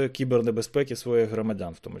дивіденди з кібернебезпеки своїх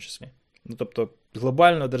громадян в тому числі? Тобто,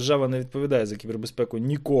 глобально держава не відповідає за кібербезпеку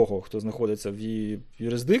нікого, хто знаходиться в її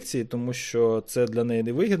юрисдикції, тому що це для неї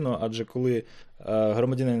невигідно, адже коли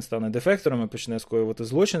громадянин стане дефектором і почне скоювати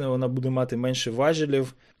злочини, вона буде мати менше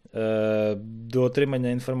важелів до отримання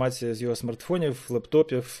інформації з його смартфонів,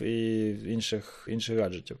 лептопів і інших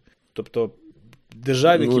гаджетів. Тобто,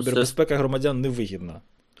 державі кібербезпека громадян невигідна.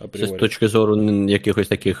 Це з точки зору якихось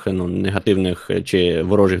таких негативних чи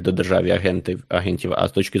ворожих до держави агентів, а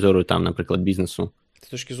з точки зору, там, наприклад, бізнесу? З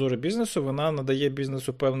точки зору бізнесу, вона надає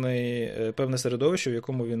бізнесу певне середовище, в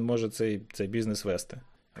якому він може цей бізнес вести.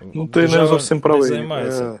 Ти не зовсім правий.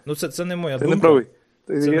 Це не моя думка. Ти не правий.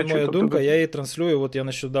 Це не моя думка, я її транслюю. От я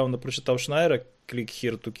нещодавно прочитав Шнайера «Click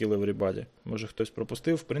here to kill everybody». Може хтось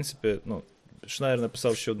пропустив. В принципі, Шнайер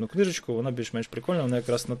написав ще одну книжечку, вона більш-менш прикольна, вона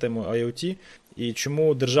якраз на тему IoT, і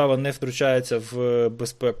чому держава не втручається в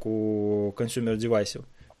безпеку консюмер-девайсів.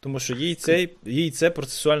 Тому що їй це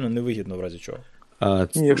процесуально невигідно в разі чого.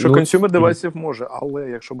 Якщо консюмер-девайсів може, але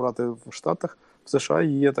якщо брати в Штатах, в США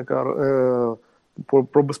є така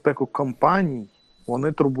про безпеку компаній,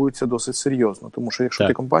 вони турбуються досить серйозно. Тому що якщо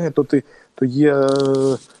ти компанія, то є,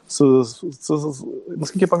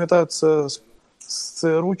 наскільки я пам'ятаю, це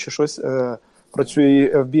ЦРУ чи щось,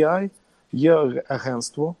 працює FBI, є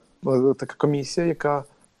агентство, така комісія, яка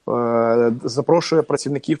запрошує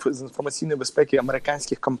працівників з інформаційної безпеки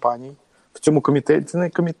американських компаній. В цьому комітеті, це не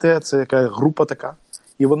комітет, це яка група така.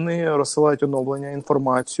 І вони розсилають оновлення,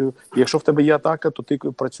 інформацію. І якщо в тебе є атака, то ти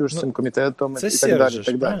працюєш з цим комітетом і так далі. І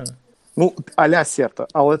так далі. А-ля CERT,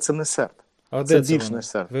 але це не CERT. Це більш не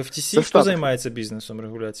CERT. В FTC хто займається бізнесом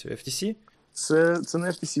регуляцією? FTC? Це не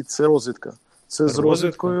FTC, це розвідка. Це з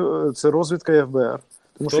розвідкою, це розвідка і ФБР.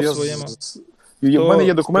 Тому що в мене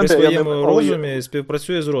є документи, при своєму розумі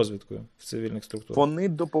співпрацює з розвідкою в цивільних структурах. Вони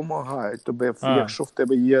допомагають тобі, якщо в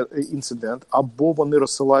тебе є інцидент, або вони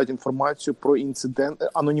розсилають інформацію про інцидент,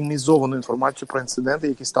 анонімізовану інформацію про інциденти,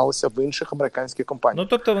 які сталися в інших американських компаніях.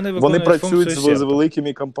 Тобто вони працюють з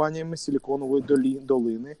великими компаніями Силіконової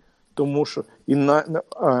долини, тому що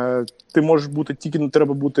ти можеш бути, тільки не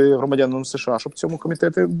треба бути громадянином США, щоб в цьому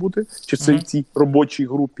комітеті бути, чи в цій робочій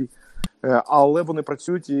групі. Але вони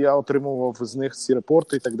працюють, і я отримував з них ці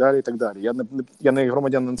репорти і так далі, і так далі. Я не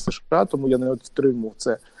громадянин США, тому я не отримував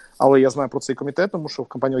це. Але я знаю про цей комітет, тому що в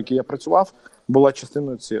компанії, в якій я працював, була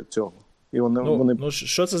частиною цього. І вони...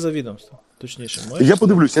 що це за відомство? Точніше, я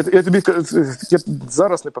подивлюсь, я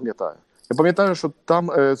зараз не пам'ятаю. Я пам'ятаю, що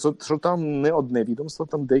там не одне відомство,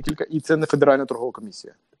 там декілька, і це не Федеральна торгова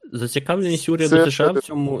комісія. Зацікавленість уряду США в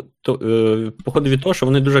цьому походить від того, що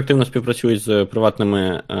вони дуже активно співпрацюють з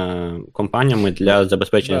приватними компаніями для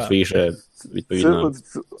забезпечення своїх же, відповідно,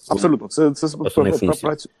 абсолютно. Це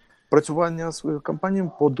працювання з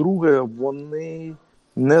компаніями. По-друге, вони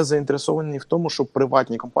не заінтересовані в тому, щоб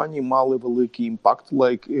приватні компанії мали великий імпакт,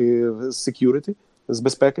 security, з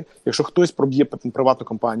безпеки. Якщо хтось проб'є приватну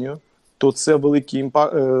компанію, то це великий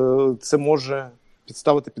імпакт, це може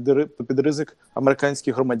підставити під ризик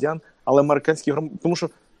американських громадян, але тому що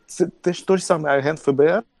це той ж самий агент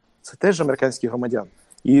ФБР, це теж американські громадян.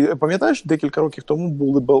 І пам'ятаєш, декілька років тому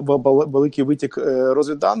був великий витік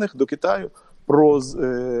розвідданих до Китаю про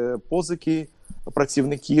позики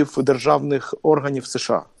працівників державних органів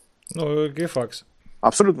США. Equifax.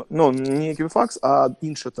 Абсолютно. Не Equifax, а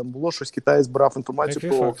інше там було, щось Китай збирав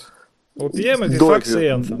інформацію про... OPM, Equifax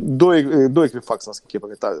і Anthem. До Equifax, наскільки я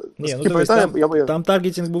пам'ятаю. Там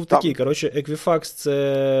таргетинг був такий. Коротше, Equifax –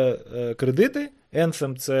 це кредити,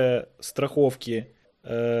 Anthem – це страховки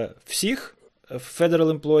всіх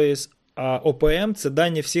Federal Employees, А ОПМ – це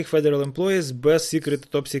дані всіх Federal Employees без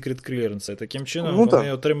Top Secret Clearance. Таким чином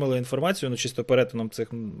вони отримали інформацію, чисто перетином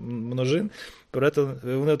цих множин,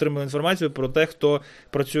 вони отримали інформацію про те, хто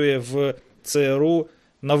працює в ЦРУ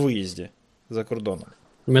на виїзді за кордоном.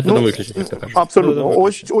 Методом виключення, так кажуть. Абсолютно.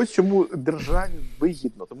 Ось чому державі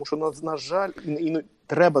вигідно. Тому що, на жаль, і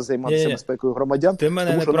треба займатися безпекою громадян.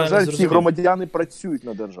 Тому що, на жаль, ці громадяни працюють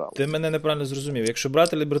на державу. Ти мене неправильно зрозумів. Якщо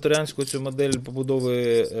брати лібертаріанську цю модель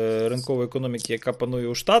побудови ринкової економіки, яка панує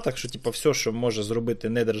у Штатах, що все, що може зробити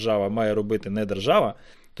не держава, має робити не держава,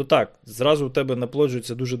 то так, зразу у тебе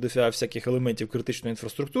наплоджується дуже дофіга всяких елементів критичної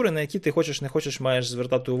інфраструктури, на які ти хочеш, не хочеш, маєш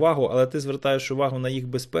звертати увагу, але ти звертаєш увагу на їх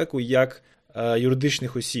безпеку як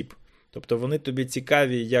юридичних осіб. Тобто вони тобі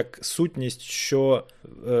цікаві як сутність, що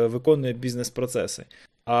виконує бізнес-процеси.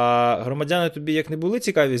 А громадяни тобі як не були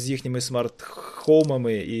цікаві з їхніми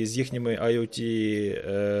смарт-хоумами і з їхніми IoT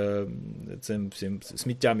цим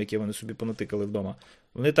сміттям, яке вони собі понатикали вдома,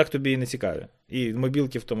 вони так тобі і не цікаві. І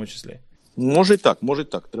мобілки в тому числі. Може й так.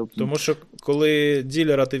 Тому що коли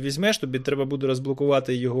ділера ти візьмеш, тобі треба буде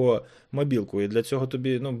розблокувати його мобілку. І для цього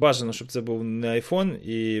тобі бажано, щоб це був не iPhone,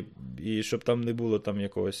 і щоб там не було там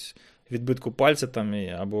якогось відбитку пальця там,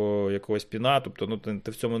 або якогось піна. Тобто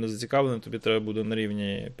ти в цьому не зацікавлений, тобі треба буде на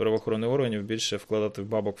рівні правоохоронних органів більше вкладати в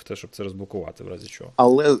бабок в те, щоб це розблокувати, в разі чого.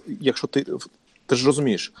 Але якщо ти ж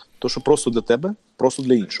розумієш, то що просто для тебе, просто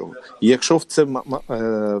для іншого. І якщо в це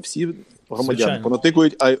всі громадяни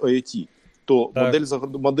понатикують IoT, то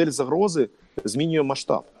модель загрози змінює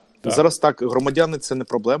масштаб. Так. Зараз так, громадяни – це не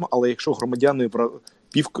проблема, але якщо громадяни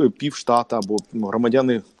пів штата або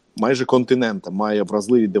громадяни майже континента має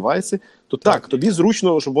вразливі девайси, то так, тобі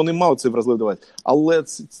зручно, щоб вони мали цей вразливий девайс. Але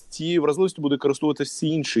цією вразливістю буде користуватися всі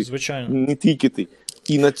інші, не тільки ти.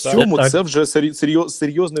 І на цьому це вже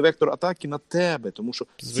серйозний вектор атаки на тебе, тому що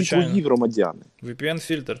ці твої громадяни.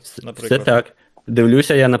 VPN-фільтр, наприклад. Це так.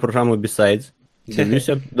 Дивлюся я на програму BSides,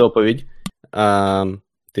 дивлюся доповідь.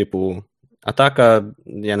 Атака,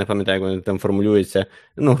 я не пам'ятаю, як вони там формулюються,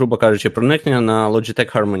 грубо кажучи, проникнення на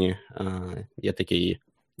Logitech Harmony. Є такий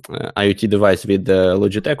IoT-девайс від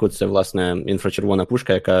Logitech, це, власне, інфрачервона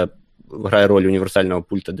пушка, яка грає роль універсального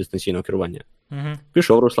пульта дистанційного керування.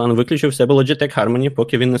 Пішов Руслан, виключив в себе Logitech Harmony,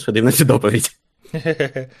 поки він не сходив на цю доповідь.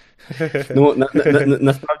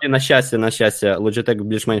 Насправді, на щастя, Logitech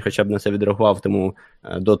більш-менш хоча б на це відреагував, тому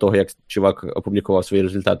до того, як чувак опублікував свої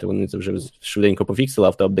результати, вони це вже швиденько пофіксили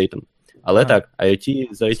автоапдейтом. Але так,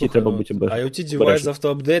 за IoT треба бути обережним. IoT-девайс з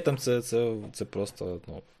автоапдейтом, це просто,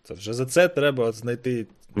 це вже за це треба знайти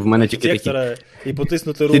архітектора і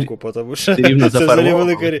потиснути руку, тому що це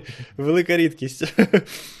взагалі велика рідкість.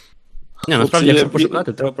 Насправді, якщо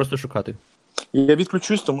пошукати, треба просто шукати. Я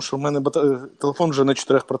відключусь, тому що в мене телефон вже на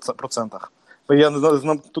 4%. Я не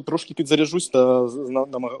знаю, тут трошки підзаряджусь та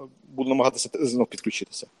буду намагатися знов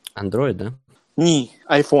підключитися. Android, да? Ні,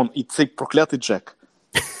 iPhone і цей проклятий джек.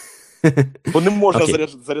 Бо не можна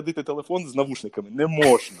зарядити телефон з навушниками. Не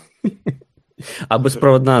можна. А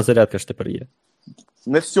безпроводна зарядка ж тепер є.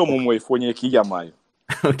 Не в цьому айфоні, який я маю.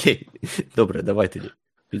 Окей. Добре, давай тоді.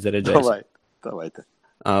 Підзаряджайся. Давайте.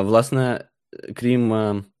 Власне,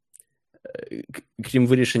 крім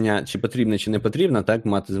вирішення, чи потрібно, чи не потрібно, так,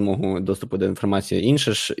 мати змогу доступу до інформації,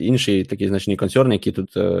 інший такий значний концерн, який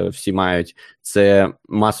тут всі мають, це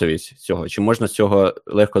масовість цього. Чи можна з цього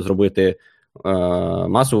легко зробити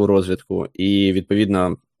масову розвідку і,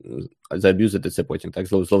 відповідно, зааб'юзити це потім, так,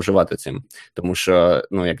 зловживати цим. Тому що,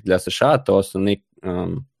 як для США, то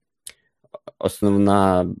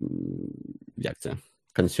основна,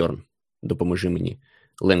 концерн, допоможи мені,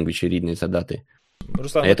 language рідний задати.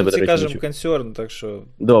 Руслан, ми тут всі кажемо концерн, так що...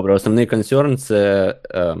 Добре, основний концерн – це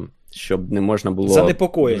щоб не можна було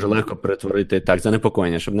дуже легко перетворити,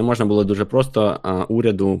 занепокоєння, щоб не можна було дуже просто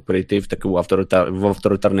уряду перейти в такий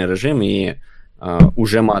авторитарний режим і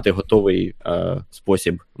уже мати готовий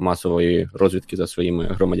спосіб масової розвідки за своїми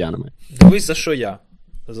громадянами. Дивись,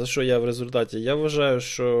 за що я в результаті? Я вважаю,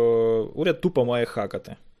 що уряд тупо має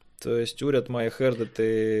хакати. Тобто уряд має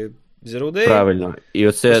хердити Zero Day, правильно. І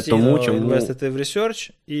оце тому, чому інвестити в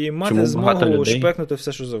ресерч і мати змогу шпекнути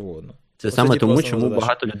все, що завгодно. Це саме тому, чому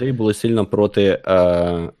багато людей були сильно проти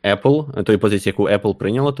Apple, тої позиції, яку Apple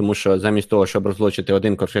прийняло, тому що замість того, щоб розлочити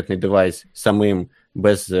один конкретний девайс самим,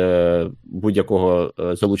 без будь-якого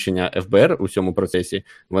залучення ФБР у цьому процесі,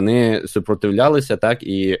 вони супротивлялися, так,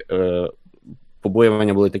 і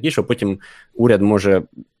побоювання були такі, що потім уряд може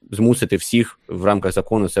змусити всіх в рамках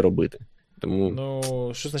закону це робити.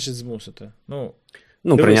 Тому... що значить змусити?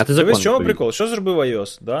 Прийняти закон. Дивись, в чому прикол? Що зробив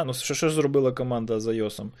iOS? Да? Що зробила команда з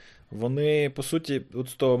iOS? Вони, по суті, от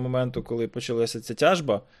з того моменту, коли почалася ця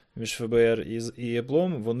тяжба, між ФБР і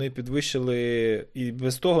Apple, вони підвищили і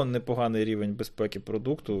без того непоганий рівень безпеки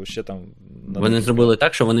продукту, ще там... Вони зробили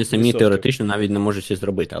так, що вони самі теоретично навіть не можуть це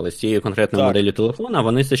зробити, але з цією конкретною моделлю телефона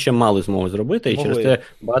вони це ще мали змогу зробити, і через це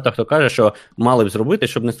багато хто каже, що мали б зробити,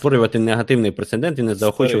 щоб не створювати негативний прецедент і не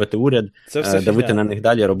заохочувати уряд давити на них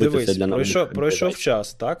далі, робити це для нових. Пройшов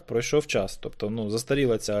час, так? Пройшов час. Тобто,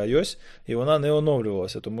 застаріла ця iOS, і вона не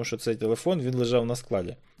оновлювалася, тому що цей телефон, він лежав на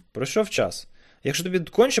складі. Пройшов час. Якщо тобі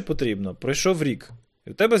конче потрібно, пройшов рік.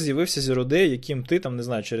 І у тебе з'явився Zero Day, яким ти, там, не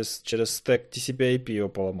знаю, через стек TCP/IP його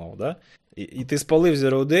поламав, да? І ти спалив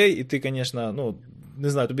Zero Day, і ти, звісно, не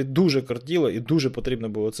знаю, тобі дуже кортіло і дуже потрібно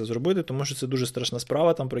було це зробити, тому що це дуже страшна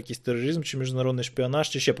справа, там про якийсь тероризм, чи міжнародний шпіонаж,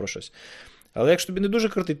 чи ще про щось. Але якщо тобі не дуже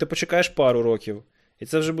кортить, ти почекаєш пару років, і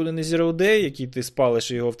це вже буде не Zero Day, який ти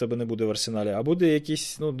спалиш, і його в тебе не буде в арсеналі, а буде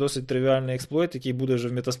якийсь, досить тривіальний експлойт, який буде вже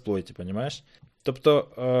в метасплойті, розумієш?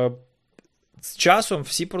 Тобто... З часом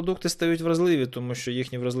всі продукти стають вразливі, тому що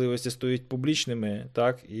їхні вразливості стають публічними,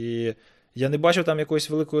 так, і я не бачив там якоїсь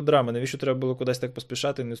великої драми, навіщо треба було кудись так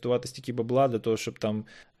поспішати, інвестувати стільки бабла для того, щоб там,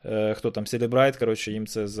 хто там, Celebrite, їм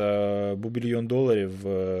це за бубільйон доларів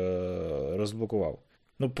розблокував.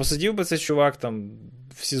 Посидів би цей чувак там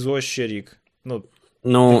в СІЗО ще рік, ти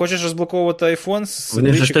хочеш розблоковувати iPhone,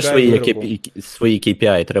 вони ж теж свої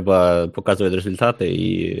KPI, треба показувати результати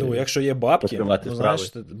і якщо є бабки,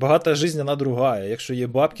 знаєш, багата життя другая. Якщо є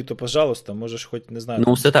бабки, то, пожалуйста, можеш хоч, не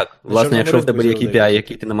знаю... все так. Власне, якщо в тебе є KPI,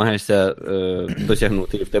 який ти намагаєшся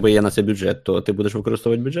досягнути, і в тебе є на це бюджет, то ти будеш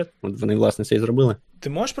використовувати бюджет. От вони, власне, це і зробили. Ти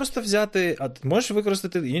можеш просто взяти, ти можеш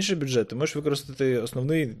використати інший бюджет, ти можеш використати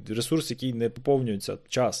основний ресурс, який не поповнюється,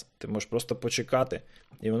 час. Ти можеш просто почекати,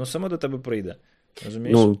 і воно само до тебе прийде.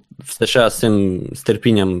 Розумієш? В США з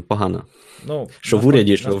терпінням погано. Що в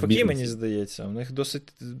уряді, що в бізнесі. Мені здається, у них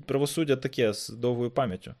досить правосуддя таке з довгою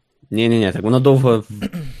пам'яттю. Ні, так воно довго,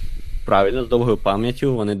 правильно, з довгою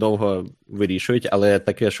пам'яттю, вони довго вирішують, але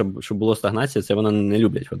таке, щоб було стагнація, це вони не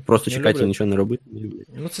люблять. Просто чекати і нічого не робити, не люблять.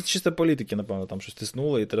 Це чисто політики, напевно, там щось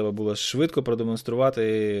тиснуло, і треба було швидко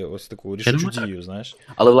продемонструвати ось таку рішучу дію, знаєш.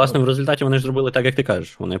 Але, власне, в результаті вони ж зробили так, як ти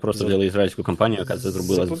кажеш. Вони просто взяли ізраїльську компанію, яка це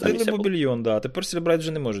зробила. Заплатили бубільйон, да. Тепер Celebrite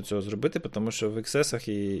вже не може цього зробити, тому що в XS-ах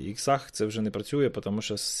і X-ах це вже не працює, тому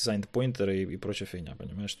що signed pointer і проча фігня,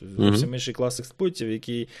 розумієш? Зовсім інший клас експлойтів,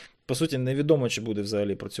 який, по суті, невідомо, чи буде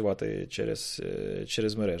взагалі працювати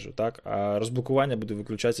через мережу, так? А розблокування буде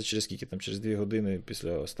виключатися через скільки там, через 2 години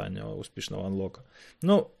після останнього успішного анлока.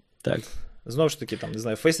 Так. Знову ж таки, там, не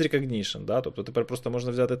знаю, face recognition, да? Тобто тепер просто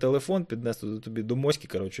можна взяти телефон, піднести тобі до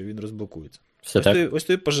моськи, він розблокується. Ось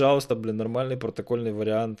тобі, пожалуйста, нормальний протокольний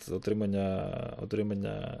варіант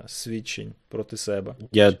отримання свідчень проти себе.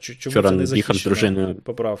 Я вчора їхав з дружиною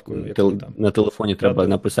поправкою. На телефоні треба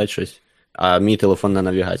написати щось. А мій телефон на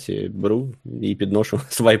навігації беру і підношу,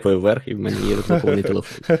 свайпаю вверх, і в мене є розблокований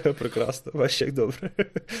телефон. Прекрасно, бачиш, як добре.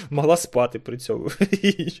 Могла спати при цьому.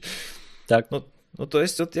 Так. Тобто,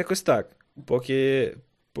 от якось так. Поки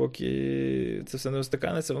це все не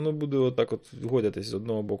устаканиться, воно буде отак годятись з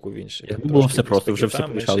одного боку в інший. Якби було все просто, вже все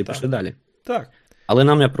помішали і пішли далі. Так. Але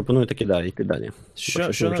нам я пропоную таки йти далі.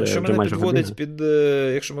 Що мене підводить під,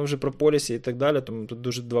 якщо ми вже про полісі і так далі, то тут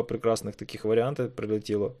дуже 2 прекрасних таких варіанти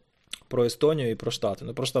прилетіло. Про Естонію і про Штати.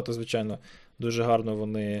 Про Штати, звичайно, дуже гарно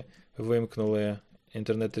вони вимкнули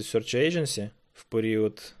Internet Research Agency в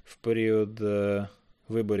період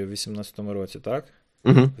виборів у 2018 році, так?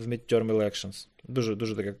 В midterm elections. Дуже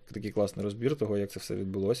такий класний розбір того, як це все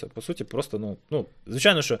відбулося. По суті, просто,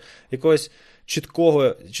 звичайно, що якоїсь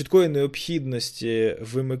чіткої необхідності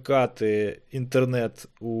вимикати інтернет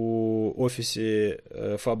у офісі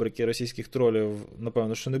фабрики російських тролів,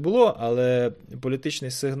 напевно, що не було, але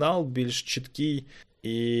політичний сигнал більш чіткий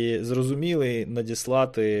і зрозумілий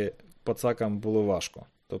надіслати пацакам було важко.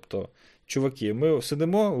 Тобто, чуваки, ми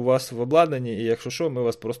сидимо у вас в обладнанні, і якщо що, ми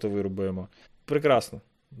вас просто вирубаємо. Прекрасно.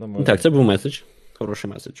 Так, це був меседж.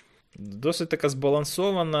 Хороший меседж. Досить така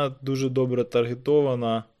збалансована, дуже добре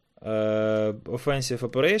таргетована offensive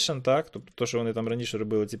operation, так? Тобто, то, що вони там раніше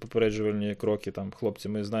робили, ці попереджувальні кроки, там, хлопці,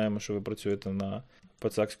 ми знаємо, що ви працюєте на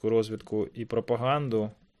пацакську розвідку і пропаганду,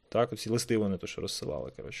 так? Оці листи вони то, що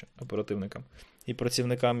розсилали, оперативникам і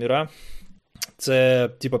працівникам МІРА. Це,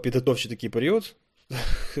 підготовчий такий період.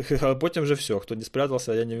 А потім вже все, хто не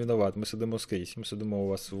спрятався, я не виноват. Ми сидимо скрізь. Ми сидимо у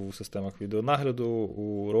вас у системах відеонагляду,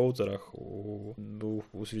 у роутерах,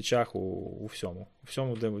 у свічах, у всьому. У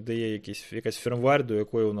всьому, де є якась фірмвар, до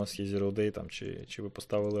якої у нас є Zero Day, там, чи ви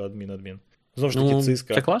поставили адмін. Знову ж таки,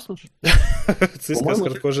 циска. Це класно ж. Циска з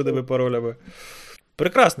короткоженими паролями.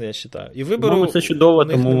 Прекрасно, я вважаю. І вибору це чудово,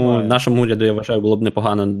 тому немає. Нашому уряду, я вважаю, було б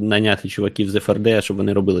непогано найняти чуваків з ФРД, щоб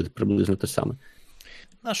вони робили приблизно те саме.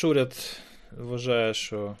 Наш уряд вважає,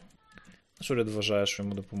 що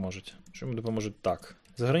йому допоможуть. Що йому допоможуть так.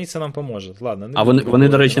 За границя нам поможе. Ладно, а вони,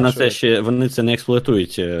 до речі, на це ще вони це не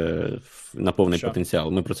експлуатують на повний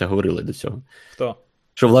потенціал. Ми про це говорили до цього. Хто?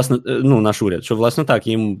 Що, власне, наш уряд, що, власне, так,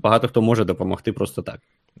 їм багато хто може допомогти просто так.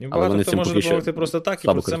 Їм багато хто може допомогти просто так, і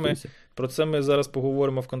про це ми зараз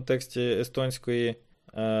поговоримо в контексті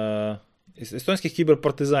естонських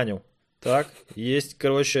кіберпартизанів. Так? Є,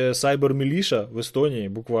 коротше, сайбер-міліша в Естонії,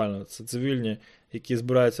 буквально, це цивільні, які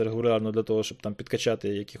збираються регулярно для того, щоб там підкачати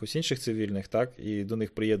якихось інших цивільних, так? І до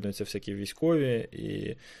них приєднуються всякі військові,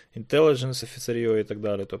 і intelligence офіцерів і так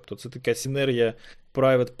далі. Тобто це така синергія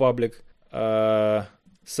private-public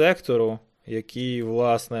сектору, який,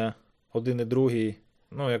 власне, один і другий,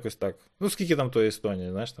 якось так. Скільки там тої Естонії,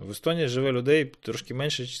 знаєш, там в Естонії живе людей трошки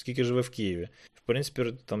менше, скільки живе в Києві. В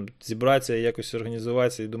принципі, там зібратися і якось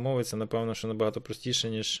організуватися і домовитися, напевно, що набагато простіше,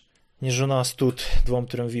 ніж у нас тут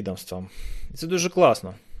 2-3 відомствам. І це дуже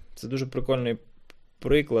класно. Це дуже прикольний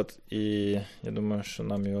приклад, і я думаю, що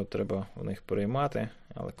нам його треба у них переймати.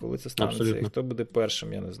 Але коли це станеться, і хто буде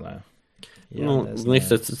першим, я не знаю. В них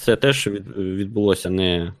це теж відбулося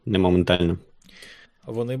не моментально.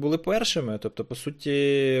 Вони були першими, тобто, по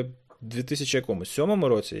суті, в 2007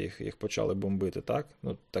 році їх почали бомбити, так?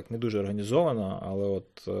 Так не дуже організовано, але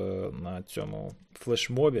от на цьому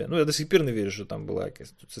флешмобі, я до сих пір не вірю, що там була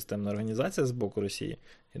якась тут системна організація з боку Росії.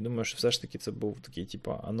 Я думаю, що все ж таки це був такий,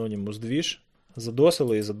 анонімус двіж.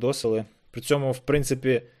 Задосили. При цьому, в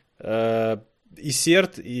принципі, і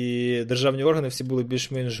СЕРТ, і державні органи всі були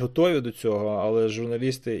більш-менш готові до цього, але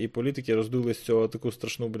журналісти і політики роздули з цього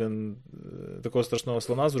такого страшного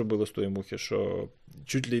слона зробили з тої мухи, що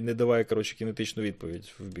чуть ли не давай, кінетичну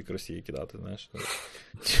відповідь в бік Росії кидати, знаєш.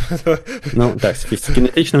 Так, з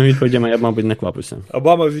кінетичними відповідями я б, мабуть, не квапився.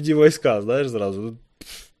 Обама введи війська, знаєш, зразу.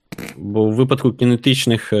 Бо в випадку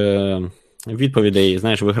кінетичних відповідей,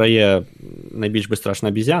 знаєш, виграє найбільш безстрашна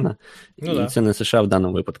обізяна, і це не США в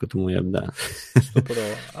даному випадку, тому я б, Стопудово.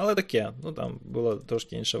 Але таке, там була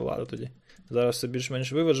трошки інша влада тоді. Зараз все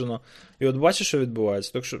більш-менш виважено. І от бачиш, що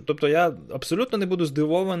відбувається. Тобто я абсолютно не буду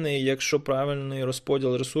здивований, якщо правильний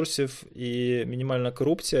розподіл ресурсів і мінімальна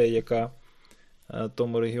корупція, яка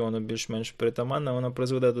тому регіону більш-менш притаманна, вона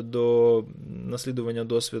призведе до наслідування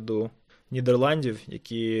досвіду Нідерландів,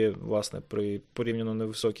 які, власне, при порівняно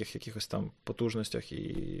невисоких якихось там потужностях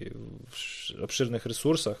і обширних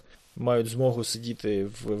ресурсах мають змогу сидіти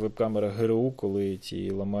в веб-камерах ГРУ, коли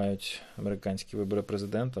ті ламають американські вибори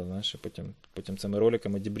президента, знаєш, і потім цими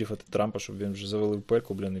роликами дебріфати Трампа, щоб він вже завалив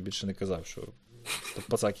пельку, і більше не казав, що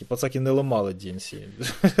пацаки не ламали DNC.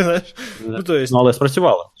 Але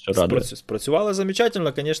спрацювало. Спрацювало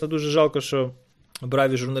замечательно. Звісно, дуже жалко, що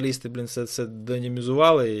браві журналісти, це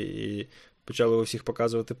денімізували і почали у всіх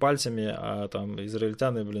показувати пальцями, а там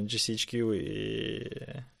ізраїльтяни, GCHQ і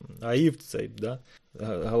АІВ цей,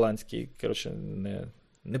 голландський,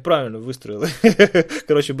 неправильно вистроїли.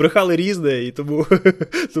 Брехали різне, і тому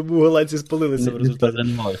голландці спалилися в результаті.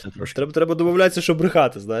 Треба домовлятися, що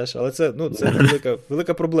брехати, знаєш, але це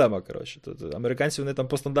велика проблема, Американці, вони там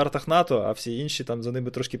по стандартах НАТО, а всі інші там за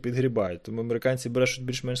ними трошки підгрібають. Тому американці брешуть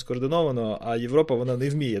більш-менш скоординовано, а Європа, вона не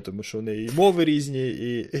вміє, тому що в неї і мови різні,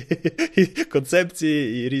 і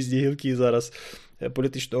концепції, і різні гілки зараз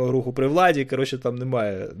політичного руху при владі, там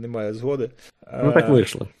немає згоди. Так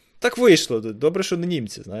вийшло. Так вийшло. Добре, що не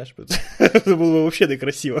німці, знаєш. Це було б взагалі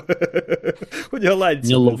некрасиво. Хоч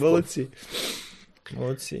голландці, молодці.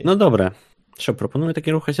 Добре. Що, пропоную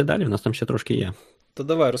таки рухатися далі? У нас там ще трошки є. То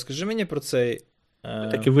давай, розкажи мені про цей...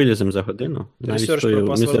 Так і виліземо за годину. Research про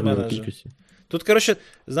password manager. Тут,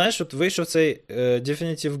 знаєш, от вийшов цей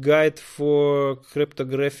Definitive Guide for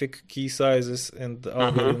Cryptographic Key Sizes and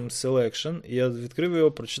Algorithm Selection. І я відкрив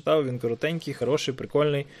його, прочитав, він коротенький, хороший,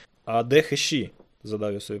 прикольний. А де хеші?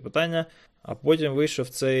 Задав я собі питання. А потім вийшов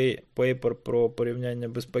цей пейпер про порівняння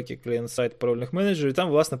безпеки клієнт-сайт парольних менеджерів, і там,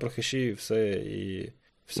 власне, про хеші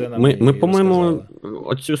все нам Ми, по-моєму,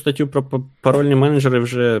 оцю статтю про парольні менеджери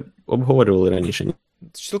вже обговорювали раніше.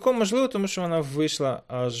 Цілком можливо, тому що вона вийшла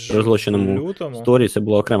аж в лютому. Сторі це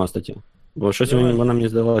була окрема стаття. Бо щось вона мені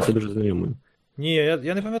здавалася дуже знайомою. Ні,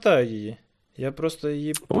 я не пам'ятаю її. Я просто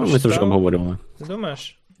її по-моєму, ми це вже обговорювали. Ти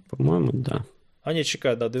думаєш? По-моєму, так. Да. А ні,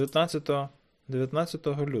 чекай, 19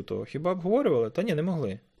 лютого. Хіба обговорювали? Та ні, не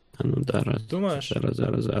могли. Зараз. Думаєш?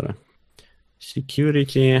 Зараз.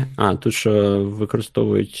 Security. Тут що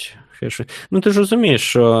використовують хеші. Ти ж розумієш,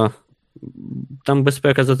 що там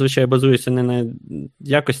безпека зазвичай базується не на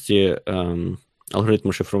якості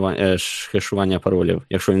алгоритму хешування паролів,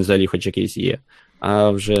 якщо він взагалі хоч якийсь є, а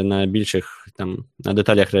вже на більших, на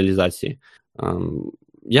деталях реалізації.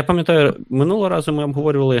 Я пам'ятаю, минулого разу ми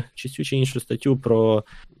обговорювали цю чи іншу статтю про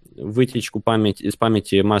витічку з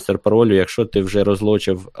пам'яті мастер-паролю, якщо ти вже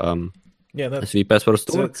розлочив свій password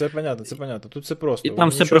store. Це понятно. Тут це просто. І там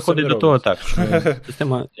все приходить до того, так, що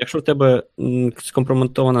система, якщо в тебе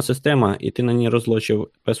скомпрометована система, і ти на ній розлочив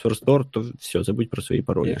password store, то все, забудь про свої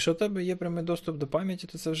паролі. Якщо в тебе є прямий доступ до пам'яті,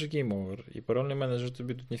 то це вже game over. І парольний менеджер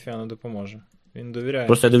тобі тут ніфіга не допоможе. Він довіряє.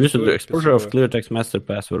 Просто я дивлюся, exposure of clear text master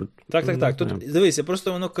password. Так. Тут, дивися,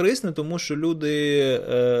 просто воно корисне, тому що люди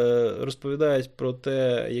розповідають про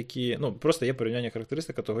те, які... Ну, просто є порівняння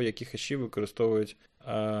характеристика того, які хеші використовують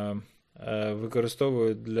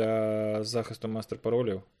для захисту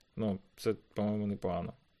мастер-паролів. Ну, це, по-моєму,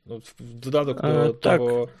 непогано. Ну, в додаток до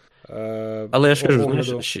того... Але я ж кажу,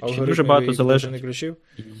 знаєш, дуже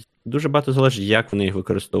багато залежить, як вони їх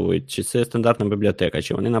використовують. Чи це стандартна бібліотека,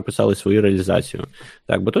 чи вони написали свою реалізацію.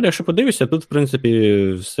 Так, бо тут, якщо подивишся, тут, в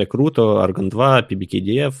принципі, все круто, Argon 2,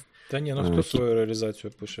 PBKDF. Та ні, хто свою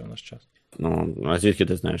реалізацію пише в наш час? Ну, а звідки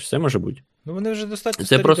ти знаєш? Все може бути. Ну, вони вже достатньо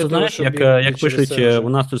це просто, знаєш, як пишуть, у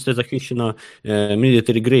нас тут все захищено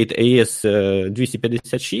Military Grade AES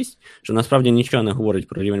 256, що насправді нічого не говорить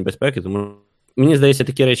про рівень безпеки, тому мені здається,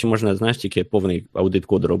 такі речі можна, знаєш, тільки повний аудит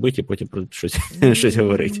коду робити і потім про щось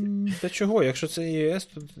говорити. Та чого? Якщо це AES,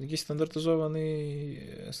 то якась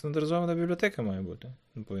стандартизована бібліотека має бути,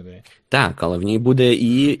 по ідеї. Так, але в ній буде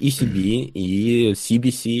і ECB, і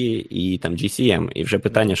CBC, і там GCM. І вже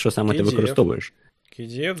питання, що саме ти використовуєш.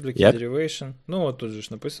 KDF для Key Derivation. Ну, от тут же ж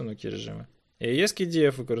написано, які режими. AES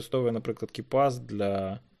KDF використовує, наприклад, KeyPass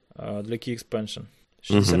для Key Expansion.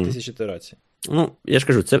 60 тисяч ітерацій. Ну, я ж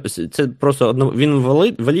кажу, це просто він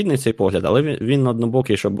валідний цей погляд, але він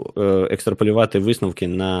однобокий, щоб екстраполювати висновки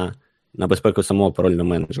на безпеку самого парольного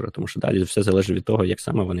менеджера, тому що далі все залежить від того, як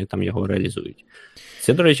саме вони там його реалізують.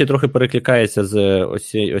 Це, до речі, трохи перекликається з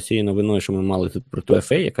осією новиною, що ми мали тут про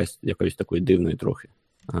 2FA, якоюсь такою дивною трохи.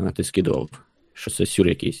 Ти скидував, що це сюр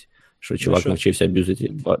якийсь, що чувак навчився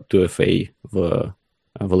аб'юзити 2FA в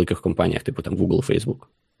великих компаніях, типу там Google, Facebook.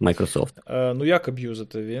 Microsoft. Ну, як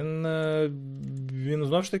аб'юзити? Він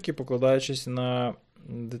знову ж таки, покладаючись на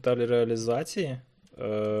деталі реалізації,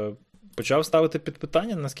 почав ставити під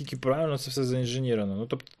питання, наскільки правильно це все заінженірено. Ну,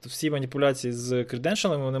 тобто, всі маніпуляції з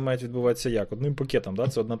креденшалами, вони мають відбуватися як? Одним пакетом, да?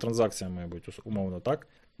 Це одна транзакція має бути, умовно, так?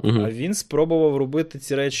 А він спробував робити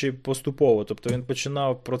ці речі поступово. Тобто, він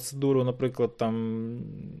починав процедуру, наприклад, там...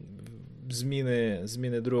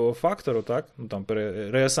 Зміни другого фактору, так? Ну, там,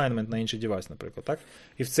 реасайнмент на інший девайс, наприклад, так?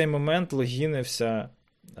 І в цей момент логінився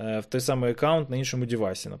в той самий аккаунт на іншому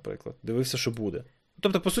девайсі, наприклад. Дивився, що буде.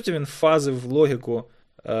 Тобто, по суті, він вфазив логіку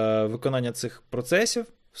виконання цих процесів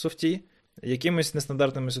в софті якимись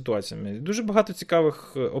нестандартними ситуаціями. Дуже багато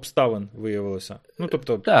цікавих обставин виявилося. Ну,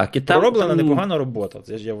 тобто, так, і пророблена непогана робота,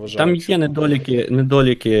 я вважаю. Там є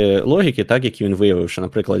недоліки логіки, так, які він виявив, що,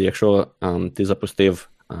 наприклад, якщо ти запустив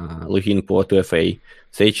логін по 2FA,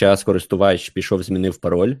 в цей час користувач пішов, змінив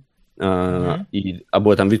пароль,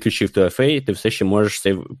 або там відключив 2FA, ти все ще можеш,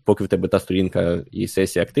 поки в тебе та сторінка і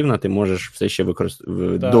сесія активна, ти можеш все ще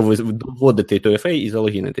доводити 2FA і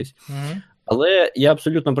залогінитись. Але я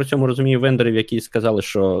абсолютно при цьому розумію вендорів, які сказали,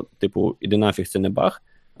 що, типу, іди нафіг, це не баг,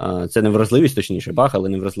 це не вразливість, точніше, баг, але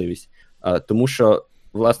не вразливість. Тому що,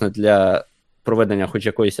 власне, для проведення хоч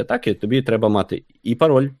якоїсь атаки, тобі треба мати і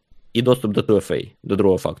пароль, і доступ до 2FA, до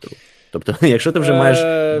другого фактору. Тобто, якщо ти вже маєш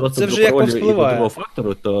доступ до паролю і до другого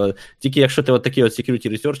фактору, то тільки якщо ти такий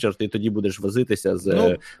security researcher, ти тоді будеш возитися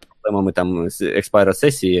з проблемами там з expire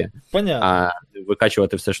сесії, а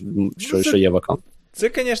викачувати все, що є в аккаунті.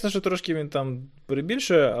 Це, звісно, що трошки він там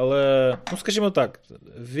перебільшує, але, ну, скажімо так,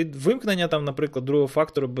 від вимкнення там, наприклад, другого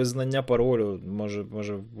фактору без знання паролю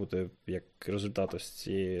може бути як результат ось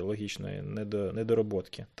цієї логічної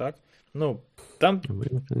недороботки, так? Ну, там...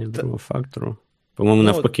 Вимкнення другого фактору. По-моєму,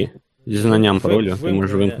 навпаки. Зі знанням паролю ти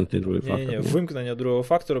можеш вимкнути другий фактор. Ні, вимкнення другого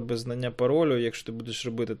фактору без знання паролю, якщо ти будеш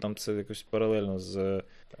робити там це якось паралельно з...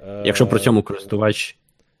 Якщо при цьому користувач...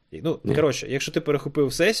 Ну, коротше, якщо ти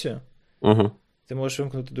перехопив сесію, ти можеш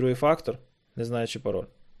вимкнути другий фактор, не знаючи пароль.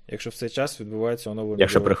 Якщо в цей час відбувається оновлення.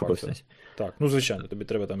 Якщо перехопив сесію. Так, ну звичайно, тобі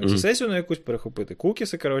треба там сесію на якусь перехопити,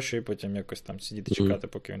 кукіси, коротше, і потім якось там сидіти, чекати,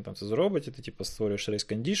 поки він там це зробить, і ти типу створюєш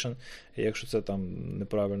race condition, і якщо це там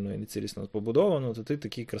неправильно і нецілісно побудовано, то ти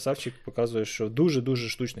такий красавчик показуєш, що в дуже-дуже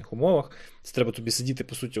штучних умовах, це треба тобі сидіти,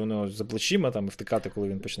 по суті, у нього за плечима, там, і втикати, коли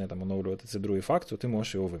він почне там оновлювати цей другий фактор, ти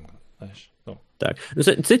можеш його вимкнути. Знаєш? Ну. Так.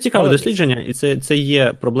 Це цікаве дослідження, і це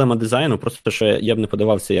є проблема дизайну, просто що я б не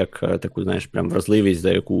подавав це як таку, знаєш, прям вразливість,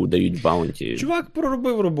 за яку дають баунті. Чувак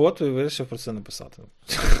проробив роботу і вирішив про це написати.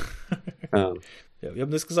 Я б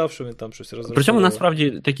не сказав, що він там щось розраховував. При цьому,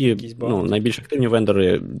 насправді, такі найбільш активні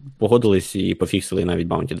вендори погодились і пофіксили, навіть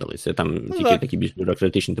баунті дали. Це там тільки такі більш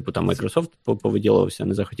бюрократичні, типу там Microsoft повиділувався,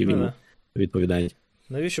 не захотів йому відповідати.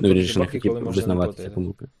 Навіщо платити баки, коли можна не платити?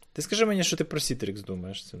 Ти скажи мені, що ти про Citrix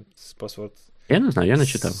думаєш, це паспорт. Я не знаю, я не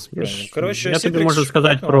читав. Коротше, я тобі можу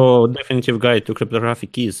сказати про Definitive Guide to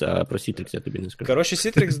Cryptographic Keys, а про Citrix я тобі не скажу. Коротше,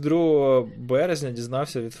 Citrix 2 березня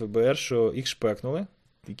дізнався від ФБР, що їх шпекнули.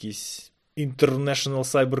 Якісь International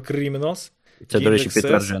Cyber Criminals. Це, до речі,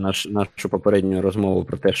 підтверджує нашу попередню розмову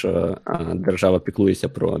про те, що держава піклується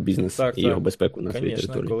про бізнес і його безпеку на своїй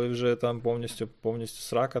території. Коли вже там повністю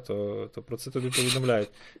срака, то про це тобі повідомляють.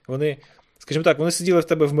 Вони, скажімо так, вони сиділи в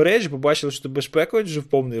тебе в мережі, побачили, що тебе шпекають вже в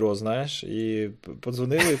повний рост, знаєш, і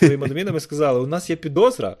подзвонили твоїм адмінам і сказали, у нас є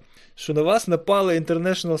підозра, що на вас напали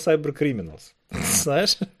International Cyber Criminals.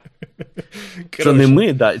 Знаєш? Що не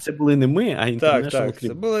ми, да, це були не ми, а International Criminals. Так,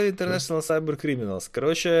 це були International Cyber Criminals.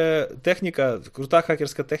 Коротше, техніка, крута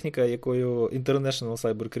хакерська техніка, якою International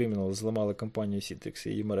Cyber Criminals зламали компанію Citrix і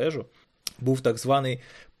її мережу, був так званий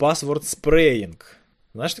password spraying.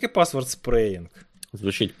 Знаєш таке password spraying?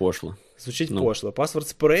 Звучить пошло. Пошло.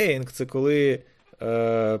 Password spraying – це коли,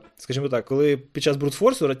 скажімо так, коли під час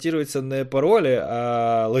брутфорсу ротіруються не паролі,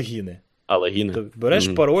 а логіни. Ти береш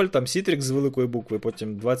пароль, там Citrix з великої букви,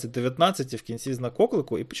 потім 2019 і в кінці знак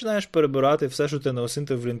оклику, і починаєш перебирати все, що ти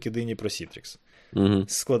наосинтив в LinkedIn про Citrix.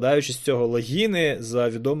 Складаючи з цього логіни за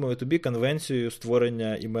відомою тобі конвенцією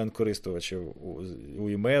створення імен користувачів у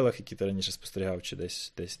імейлах, які ти раніше спостерігав, чи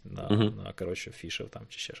десь на коротше, фішав там,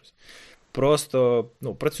 чи ще щось. Просто,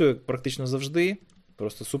 працює практично завжди.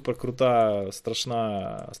 Просто суперкрута,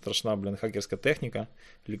 страшна, хакерська техніка.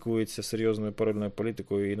 Лікується серйозною парольною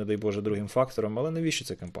політикою і, не дай Боже, другим фактором. Але навіщо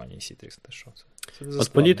це компанії Citrix?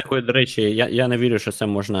 От політикою, до речі, я не вірю, що це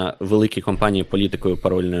можна великі компанії політикою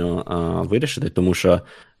парольною вирішити, тому що,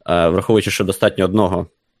 враховуючи, що достатньо одного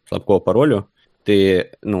слабкого паролю, ти,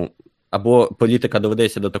 або політика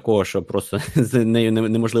доведеться до такого, що просто з нею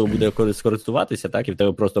неможливо буде скористуватися, так, і в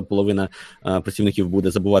тебе просто половина працівників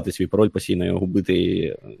буде забувати свій пароль постійно, його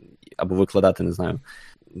губити, або викладати, не знаю,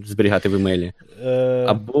 зберігати в емейлі.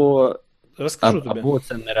 Або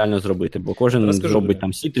це нереально зробити, бо кожен зробить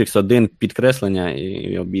там Citrix один підкреслення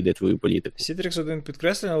і обійде твою політику. Citrix один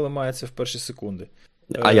підкреслення ламається в перші секунди.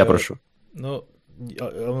 Я прошу.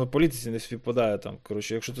 На політиці не співпадає там.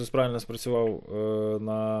 Коротше, якщо ти правильно спрацював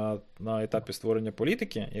на етапі створення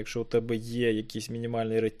політики, якщо у тебе є якийсь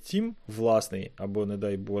мінімальний редтім власний, або, не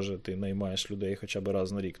дай Боже, ти наймаєш людей хоча б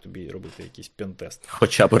раз на рік тобі робити якийсь пентест.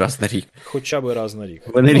 Хоча б раз на рік.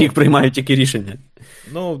 Вони рік приймають тільки рішення.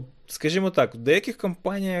 Скажімо так, в деяких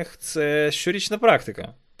компаніях це щорічна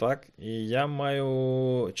практика. Так? І я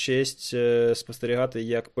маю честь спостерігати,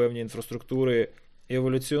 як певні інфраструктури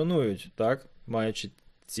еволюціонують, так? Маючи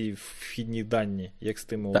ці вхідні дані, як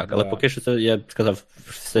стимул. Так, але поки що це, я б сказав,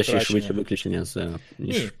 все ще швидше виключення,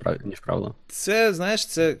 ніж правило. Це, знаєш,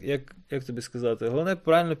 це, як тобі сказати, головне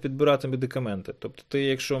правильно підбирати медикаменти. Тобто ти,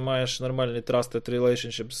 якщо маєш нормальний trusted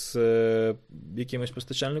relationship з якимось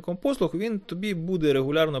постачальником послуг, він тобі буде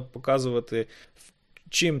регулярно показувати,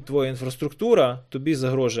 чим твоя інфраструктура тобі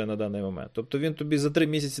загрожує на даний момент. Тобто він тобі за 3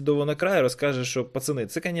 місяці до WannaCry розкаже, що, пацани,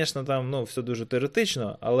 це, звісно, там, все дуже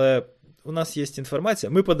теоретично, але у нас є інформація,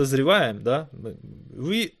 ми підозріваємо, да?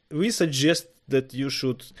 We suggest that you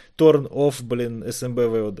should turn off,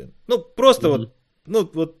 SMB-V1. Просто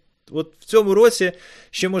от в цьому році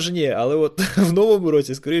ще може ні, але от в новому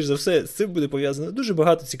році, скоріш за все, з цим буде пов'язано дуже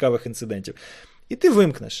багато цікавих інцидентів. І ти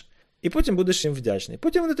вимкнеш, і потім будеш їм вдячний.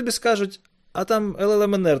 Потім вони тобі скажуть, а там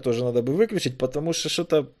LLMNR теж треба би виключити, тому що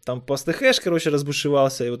що-то там пастехеш,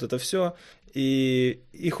 розбушевався, і от це все.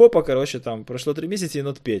 І хопа, там пройшло 3 місяці, і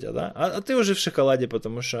нот Петя, да? А ти вже в шоколаді,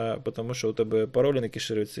 тому що у тебе паролі не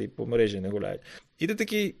кешируються і по мережі не гуляють. І ти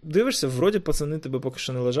такий дивишся, вроді пацани тебе поки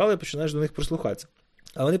що не лежали, і починаєш до них прислухатися.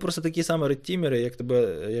 А вони просто такі самі редтімери,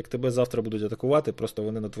 як тебе завтра будуть атакувати, просто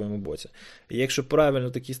вони на твоєму боці. І якщо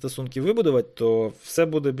правильно такі стосунки вибудувати, то все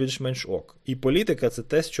буде більш-менш ок. І політика – це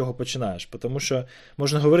те, з чого починаєш. Тому що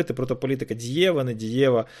можна говорити про те, політика дієва, не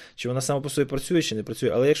дієва, чи вона сама по собі працює, чи не працює.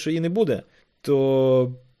 Але якщо її не буде,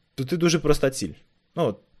 то ти дуже проста ціль.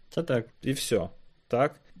 Це так. І все.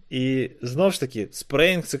 Так? І знову ж таки,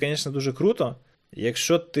 спреїнг – це, звісно, дуже круто.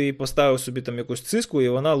 Якщо ти поставив собі там якусь циску, і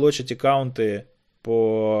вона лочить аккаунти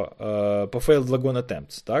по failed logon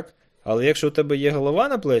attempts, так? Але якщо у тебе є голова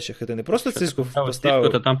на плечах, і ти не просто циску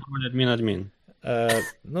поставив... то там пароль адмін.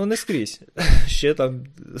 Не скрізь. Ще там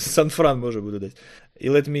Сан-Фран може бути десь. І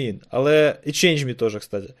let me in. Але і change me теж,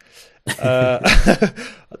 кстати.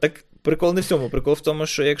 Так прикол не в цьому. Прикол в тому,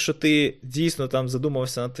 що якщо ти дійсно там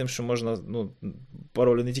задумався над тим, що можна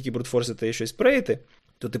паролі не тільки брутфорсити, а й щось спреїти,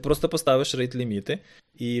 то ти просто поставиш рейт-ліміти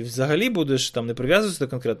і взагалі будеш там не прив'язуватися до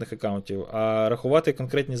конкретних аккаунтів, а рахувати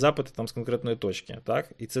конкретні запити там з конкретної точки,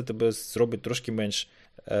 так? І це тебе зробить трошки менш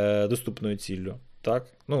доступною ціллю, так?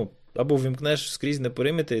 Або вимкнеш скрізь на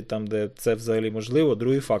периметрі, там, де це взагалі можливо,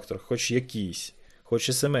 другий фактор, хоч якийсь, хоч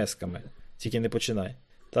смс-ками, тільки не починай.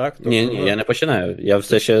 Так? Тобто, ні, я не починаю. Я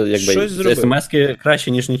все ще, якби, смс-ки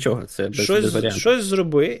краще, ніж нічого. Це без варіантів. Щось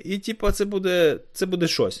зроби, і, це буде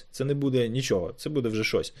щось. Це не буде нічого. Це буде вже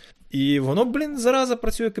щось. І воно, зараза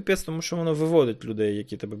працює капець, тому що воно виводить людей,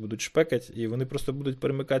 які тебе будуть шпекати, і вони просто будуть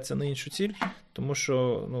перемикатися на іншу ціль, тому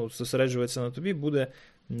що, зосереджуватися на тобі буде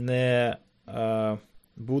не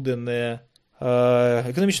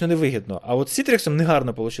економічно невигідно. А от з Citrix не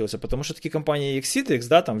гарно вийшло, тому що такі компанії, як Citrix,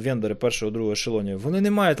 да, там вендори першого, другого ешелонів, вони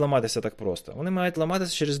не мають ламатися так просто. Вони мають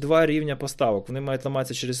ламатися через 2 рівня поставок. Вони мають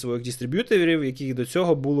ламатися через своїх дистриб'юторів, яких до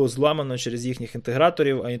цього було зламано через їхніх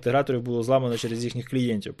інтеграторів, а інтеграторів було зламано через їхніх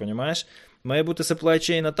клієнтів, понімаєш? Має бути supply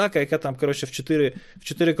chain атака, яка там, в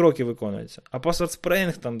 4 кроки виконується. А password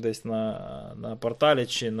spraying там десь на порталі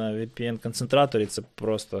чи на VPN-концентраторі це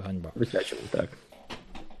просто ганьба. Висячимо, так.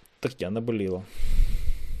 Таке, наболіло.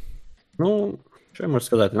 Що я можу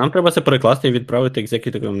сказати? Нам треба це перекласти і відправити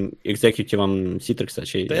екзекютивам Citrix.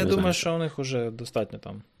 Чи, я думаю, що у них вже достатньо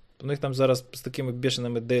там. У них там зараз з такими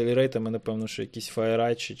бешеними daily рейтами, напевно, що якийсь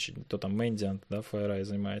FireEye, чи то там Mandiant, да, FireEye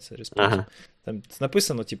займається респонсом. Ага. Там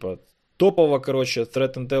написано, топова,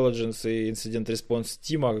 Threat Intelligence і Incident Response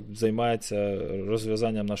тіма займається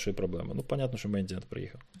розв'язанням нашої проблеми. Понятно, що Mandiant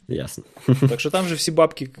приїхав. Ясно. Так що там же всі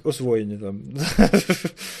бабки освоєні там.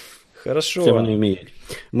 Хорошо. Це вони вміють.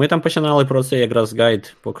 Ми там починали про це якраз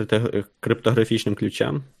гайд по криптографічним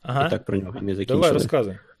ключам. Ага. І так про нього не закінчили. Давай,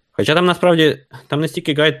 розказуй. Хоча там насправді не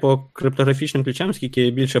стільки гайд по криптографічним ключам,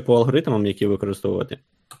 скільки більше по алгоритмам, які використовувати.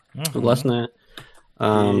 Ага. Власне...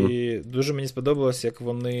 І дуже мені сподобалось, як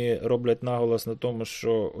вони роблять наголос на тому,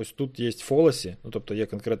 що ось тут є фолосі, тобто є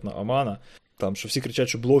конкретно Амана, там, що всі кричать,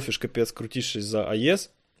 що Blowfish капець крутіший за AES,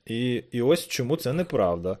 і ось чому це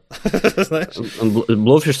неправда. Знаєш?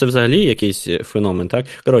 Blowfish це взагалі якийсь феномен, так?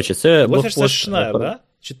 Коротше, це Blowfish це Шнайер, да?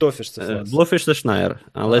 Чи Tofish це флес? Blowfish це Шнайер,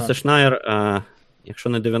 але це Шнайер, якщо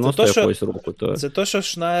не 90 якогось року, то... Це то, що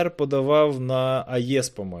Шнайер подавав на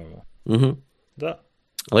AES, по-моєму. Угу. Да.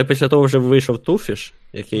 Але після того вже вийшов Tofish,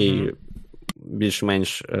 який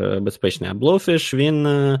більш-менш безпечний. А Blowfish, він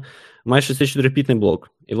має 64-бітний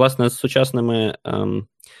блок. І, власне, з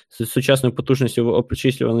сучасною потужністю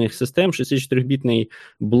обчислюваних систем 64-бітний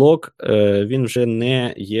блок, він вже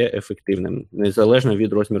не є ефективним, незалежно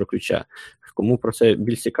від розміру ключа. Кому про це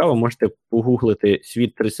більш цікаво, можете погуглити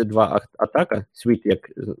Sweet 32 атака, Sweet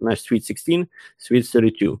як, знаєш, Sweet 16, Sweet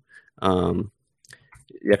 32.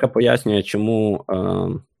 Яка пояснює, чому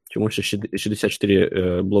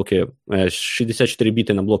 64 блоки, 64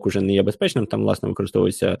 біти на блок вже не є безпечним. Там, власне,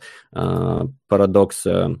 використовується парадокс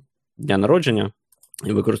дня народження,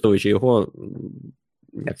 і використовуючи його,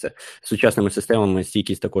 сучасними системами,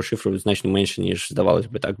 стійкість такого шифру значно менше, ніж здавалось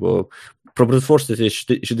би так, бо про брутфорсити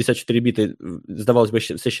 64 біти, здавалось би,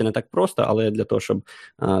 все ще не так просто, але для того, щоб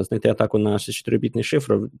знайти атаку на 64-бітний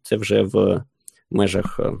шифр, це вже в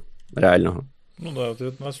межах реального. В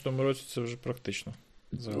 19-му році це вже практично.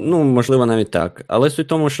 Можливо, навіть так. Але суть в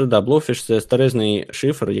тому, що, Blowfish – це старезний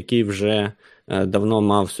шифр, який вже давно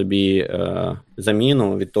мав собі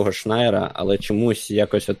заміну від того Шнайера, але чомусь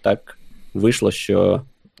якось отак вийшло, що...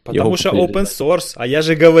 Потому что open source, а я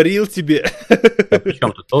же говорил тебе.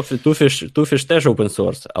 Причому тут? Tofish теж open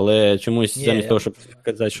source, але чомусь замість того, щоб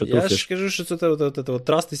сказати, що Tofish... Я ж кажу, що це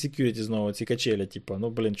Trust і Security знову, ці качелі,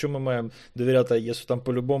 чому ми маємо довіряти ЄСу, там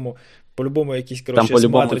по-любому якісь, там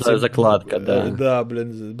по-любому закладка,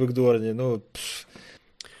 бекдорні,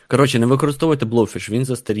 Коротше, не використовуйте Blowfish, він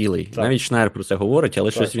застарілий. Так. Навіть Шнайер про це говорить,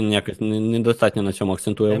 але щось він якось недостатньо на цьому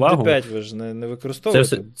акцентує увагу. MD5 ви ж не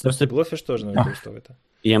використовуєте, Blowfish теж не використовуєте.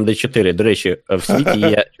 І MD4, до речі, в світі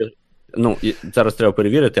є... зараз треба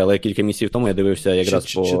перевірити, але кілька місяців тому я дивився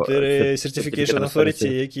якраз по... 4 Certification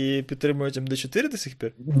Authority, які підтримують MD4 до сих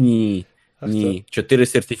пір? Ні. 4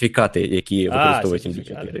 сертифікати, які використовують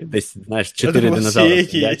MD4. Десь, знаєш, 4 динозаври.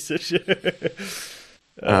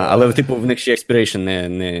 Але, в них ще expiration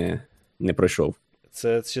не пройшов.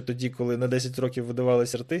 Це ще тоді, коли на 10 років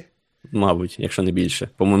видавались рти? Мабуть, якщо не більше.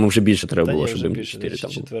 По-моєму, вже більше треба було, щоб MD4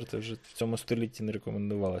 там було. Четверте вже в цьому столітті не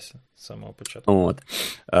рекомендувалося з самого початку.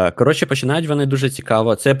 Коротше, починають вони дуже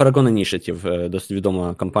цікаво. Це Paragon Initiative, досить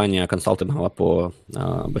відома компанія консалтингова по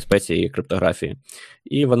безпеці і криптографії.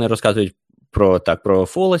 І вони розказують про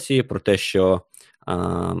фолосі, про те, що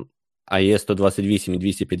AES 128 і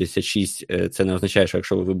 256 це не означає, що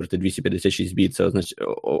якщо ви виберете 256 біт, це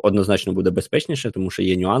однозначно буде безпечніше, тому що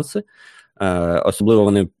є нюанси. Особливо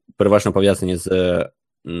вони переважно пов'язані з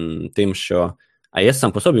тим, що AES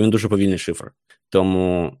сам по собі, він дуже повільний шифр.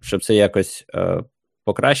 Тому, щоб це якось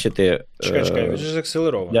покращити... Чекай, він же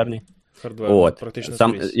акселерований. От,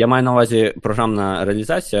 я маю на увазі програмна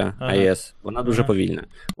реалізація AES, вона дуже повільна.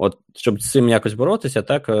 От, щоб з цим якось боротися,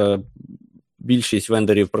 так, більшість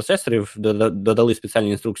вендорів процесорів додали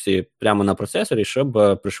спеціальні інструкції прямо на процесорі,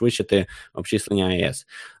 щоб пришвидшити обчислення AES.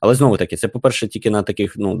 Але знову-таки, це, по-перше, тільки на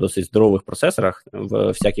таких, досить здорових процесорах, в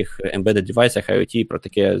всяких embedded девайсах, IoT, про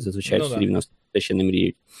таке зазвичай все рівно ще не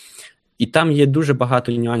мріють. І там є дуже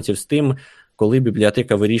багато нюансів з тим, коли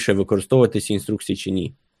бібліотека вирішує використовувати ці інструкції чи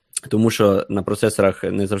ні. Тому що на процесорах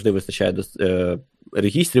не завжди вистачає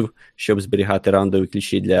регістрів, щоб зберігати раундові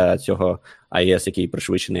ключі для цього AES, який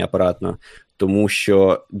пришвидшений апаратно. Тому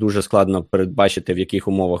що дуже складно передбачити, в яких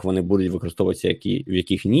умовах вони будуть використовуватися, в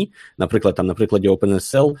яких ні. Наприклад, на прикладі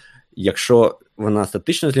OpenSL, якщо вона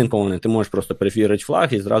статично злінкована, ти можеш просто перевірити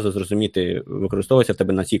флаг і зразу зрозуміти, використовується в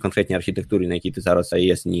тебе на цій конкретній архітектурі, на якій ти зараз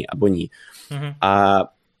AES ні або ні. А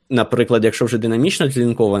наприклад, якщо вже динамічно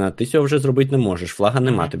злінкована, ти цього вже зробити не можеш, флага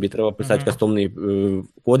нема, тобі треба писати кастомний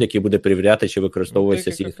код, який буде перевіряти, чи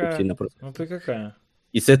використовуються ці інструкції на процесорі. Ну ти яка?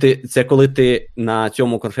 І це коли ти на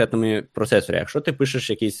цьому конкретному процесорі. Якщо ти пишеш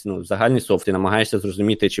якийсь загальний софт і намагаєшся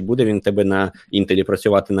зрозуміти, чи буде він тебе на Intel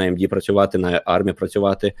працювати, на AMD працювати, на ARM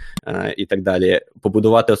працювати і так далі,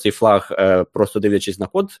 побудувати оцей флаг, просто дивлячись на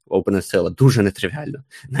код OpenSL, дуже нетривіально.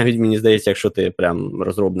 Навіть мені здається, якщо ти прям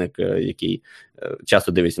розробник, який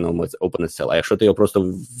часто дивиться на OpenSL, а якщо ти його просто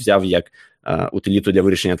взяв як утиліту для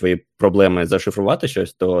вирішення твоєї проблеми зашифрувати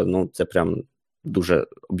щось, то це прям дуже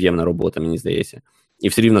об'ємна робота, мені здається. І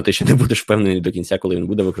все рівно ти ще не будеш впевнений до кінця, коли він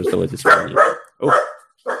буде використовувати сьогодні.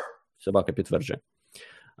 Собака підтверджує.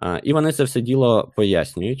 І вони це все діло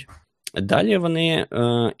пояснюють. Далі вони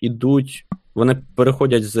вони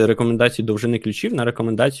переходять з рекомендацій довжини ключів на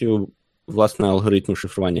рекомендацію, власне, алгоритму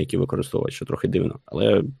шифрування, який використовують, що трохи дивно.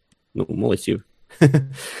 Але, молодці.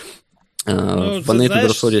 Вони тут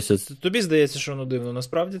розходяться. Тобі здається, що воно дивно.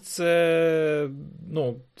 Насправді це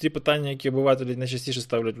ті питання, які обивателі найчастіше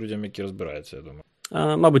ставлять людям, які розбираються, я думаю.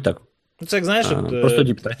 Мабуть, так. Це як, знаєш,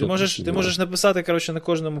 ти можеш написати, на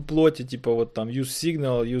кожному плоті, use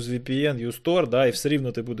Signal, use VPN, use Tor, да, і все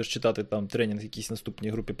рівно ти будеш читати там тренінг якійсь наступній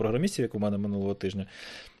групі програмістів, як у мене минулого тижня.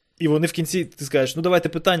 І вони в кінці, ти скажеш, давайте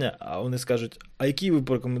питання, а вони скажуть, а який ви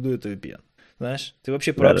порекомендуєте VPN? Знаєш, ти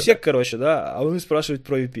взагалі про обсек, да, а вони спрашують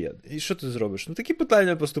про VPN. І що ти зробиш? Такі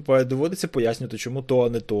питання поступають, доводиться пояснювати, чому то, а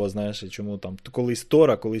не то, знаєш, і чому там колись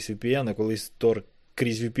Tor, а колись VPN, а колись Tor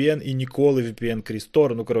крізь VPN і ніколи VPN крізь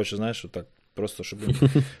Tor. Знаєш, так, просто, щоб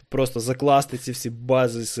просто закласти ці всі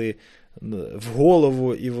базиси в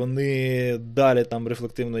голову, і вони далі там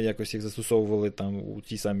рефлективно якось їх застосовували там у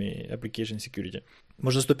тій самій application security.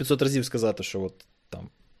 Можна 100-500 разів сказати, що от там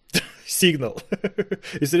Signal.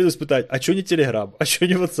 І все рівно спитають, а чого не Telegram, а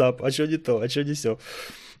чого не WhatsApp, а чого не то, а чого не сьо.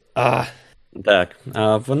 Так,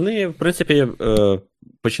 вони, в принципі,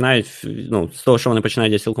 починають, з того, що вони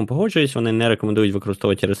починають, я цілком погоджуюсь, вони не рекомендують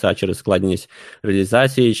використовувати RSA через складність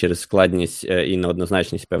реалізації, через складність і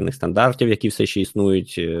неоднозначність певних стандартів, які все ще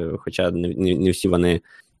існують, хоча не всі вони,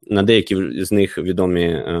 на деякі з них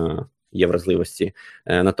відомі є вразливості.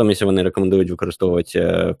 Натомість вони рекомендують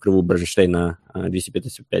використовувати криву Бернштейна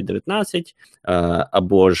 255.19,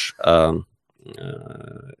 або ж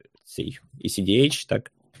цей ECDH,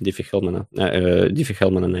 так,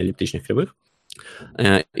 Діфі-Хелмана на еліптичних кривих.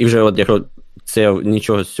 І вже якщо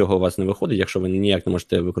нічого з цього у вас не виходить, якщо ви ніяк не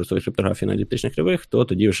можете використовувати криптографію на еліптичних кривих, то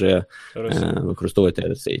тоді вже використовуєте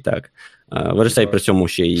RSA. Так. В RSA при цьому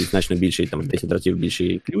ще й значно більший, там, 10 разів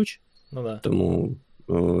більший ключ, тому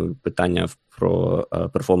питання про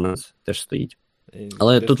перформанс теж стоїть.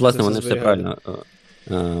 Але тут, власне, вони все правильно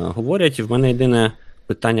говорять. В мене єдине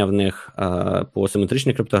питання в них по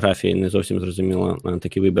симетричній криптографії, не зовсім зрозуміло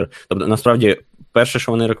такий вибір. Тобто, насправді, перше,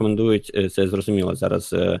 що вони рекомендують, це зрозуміло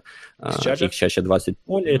зараз чаще 20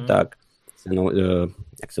 полі, так.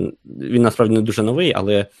 Він, насправді, не дуже новий,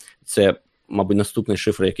 але це, мабуть, наступний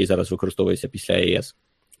шифр, який зараз використовується після AES.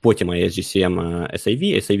 Потім AES GCM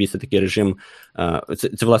SIV. SIV – це такий режим,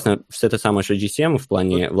 це, власне, все те саме, що GCM в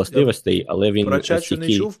плані властивостей, але він... Про чачу не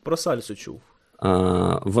чув, про сальсу чув.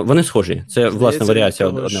 Вони схожі. Це, власне, варіація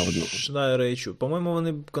одне одного. Шнайера і чув. По-моєму,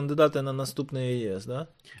 вони кандидати на наступний AES,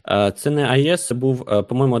 да? Це не AES, це був,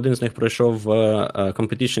 по-моєму, один з них пройшов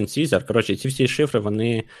Competition Caesar. Коротше, ці всі шифри,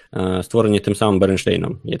 вони створені тим самим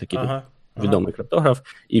Бернштейном. Є такий відомий криптограф.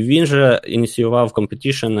 І він же ініціював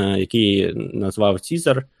Competition, який назвав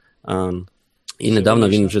Caesar, І недавно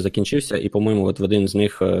він вже закінчився, і, по-моєму, от в один з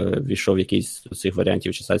них війшов якийсь з цих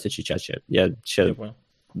варіантів, чи SASE, чи чача. Я ще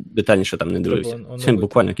детальніше там не дивився. Це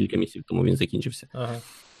буквально кілька місяців тому він закінчився. Ага,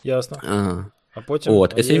 ясно. А потім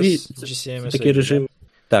SAV, це такий режим.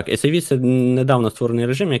 Так, SAV – це недавно створений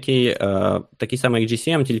режим, який такий самий, як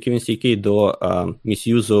GCM, тільки він стійкий до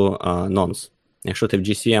місюзу nonce. Якщо ти в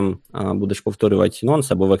GCM будеш повторювати nonce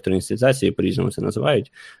або вектор ініціалізації, по-різному це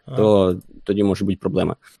називають, то тоді може бути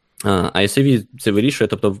проблема. А SAV це вирішує,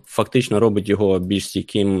 тобто фактично робить його більш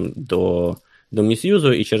стійким до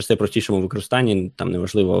місюзу, і через це простішому використанні, там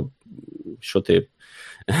неважливо, що ти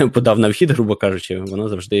подав на вхід, грубо кажучи, воно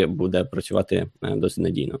завжди буде працювати досить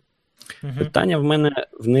надійно. Питання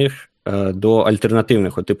в них до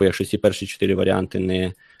альтернативних, от типу, якщо ці перші 4 варіанти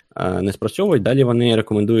не спрацьовують, далі вони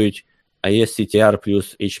рекомендують AES-CTR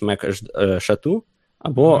плюс HMAC SHA-2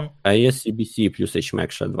 або AES-CBC плюс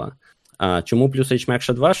HMAC SHA-2. Чому плюс HMAC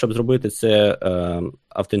SHA-2? Щоб зробити це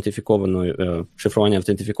шифрування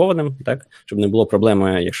автентифікованим, так? Щоб не було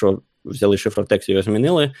проблеми, якщо взяли шифр в тексті і його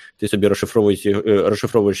змінили, ти собі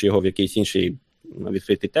розшифровуєш його в якийсь інший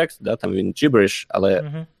відкритий текст, да? Там він gibberish,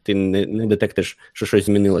 але ти не детектиш, що щось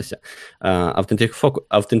змінилося.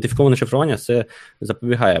 Автентифіковане шифрування це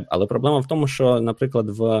запобігає. Але проблема в тому, що, наприклад,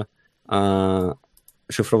 в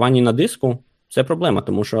шифруванні на диску це проблема,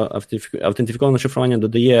 тому що автентифіковане шифрування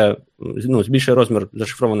додає, збільшує розмір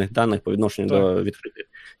зашифрованих даних по відношенню до відкритих.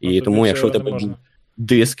 І тому, якщо у тебе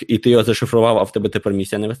диск, і ти його зашифрував, а в тебе тепер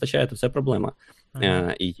місця не вистачає, то це проблема.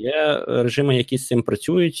 І є режими, які з цим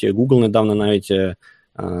працюють. Google недавно навіть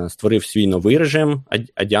створив свій новий режим,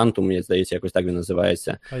 Adiantum, мені здається, якось так він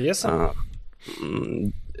називається.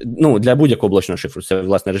 Для будь-якого облачного шифру. Це,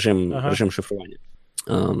 власне, режим шифрування.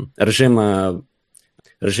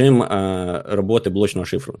 Режим роботи блочного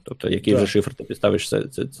шифру. Тобто, який вже шифр ти підставиш,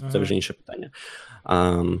 це вже інше питання.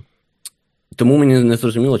 Тому мені не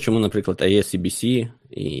зрозуміло, чому, наприклад, AES-CBC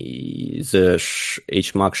з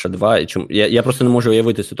HMAC SHA-2. Я просто не можу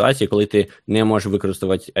уявити ситуацію, коли ти не можеш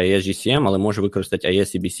використовувати AES-GCM, але можеш використати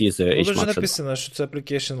AES-CBC з HMAC SHA-2. Тут вже написано, що це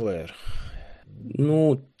application layer.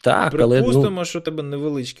 Так, але... Припустимо, що у тебе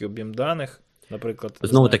невеличкий об'єм даних, наприклад...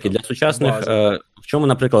 Знову-таки, для сучасних, в чому,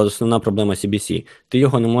 наприклад, основна проблема CBC? Ти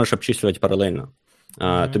його не можеш обчислювати паралельно.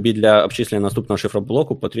 Тобі для обчислення наступного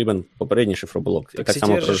шифроблоку потрібен попередній шифроблок. Так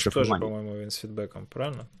CTR ж теж, по-моєму, він з фідбеком,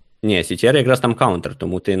 правильно? Ні, CTR якраз там каунтер,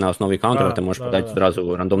 тому ти на основі каунтера ти можеш подати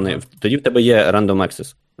одразу рандомний... Тоді в тебе є random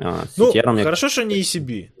access. Хорошо, що не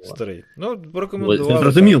ECB, старий. Порекомендував. Це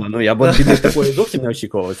зрозуміло, я б від такої зовсім не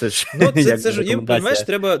очікував. Це ж їм, розумієш,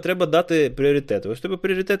 треба дати пріоритети. Ось у тебе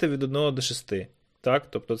пріоритети від 1 до 6. Так?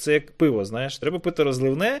 Тобто це як пиво, знаєш. Треба пити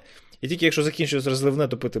розливне, і тільки якщо закінчилось розливне,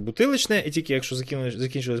 то пити бутиличне, і тільки якщо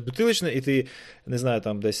закінчилось бутиличне, і ти, не знаю,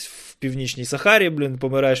 там десь в Північній Сахарі,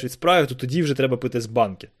 помираєш від спраги, то тоді вже треба пити з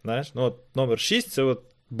банки. Знаєш? Номер 6 – це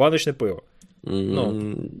баночне пиво.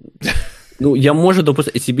 Я можу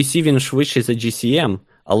допустити, CBC він швидший за GCM,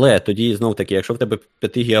 але тоді, знов-таки, якщо в тебе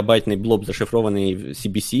 5-гігабайтний блоб зашифрований в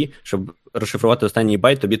CBC, щоб розшифрувати останній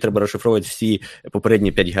байт, тобі треба розшифровувати всі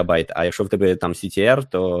попередні 5 гігабайт, а якщо в тебе там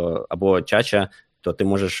CTR або чача, то ти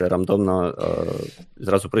можеш рандомно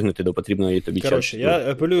зразу пригнути до потрібної тобі чачі. Коротше,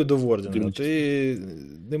 я апелюю до Вордінга. Ти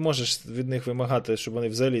не можеш від них вимагати, щоб вони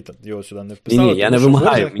взагалі його сюди не вписали. Ні, я не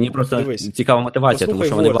вимагаю, мені просто цікава мотивація, тому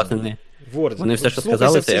що вони, власне, не... Вони все, що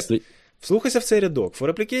сказали, це... Вслухайся в цей рядок.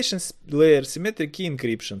 For application layer symmetric key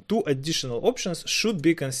encryption, two additional options should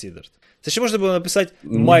be considered. Це ще можна було написати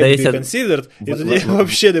might be considered, і тоді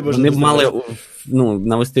взагалі не можна. Вони б мали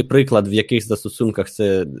навести приклад, в яких застосунках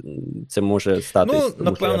це може статись.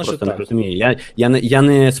 Напевно, що так. Я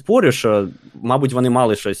не спорю, що, мабуть, вони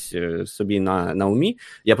мали щось собі на умі,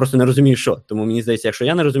 я просто не розумію, що. Тому мені здається, якщо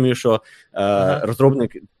я не розумію, що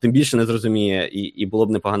розробник тим більше не зрозуміє, і було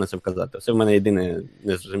б непогано це вказати. Це в мене єдина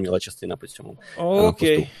незрозуміла частина по цьому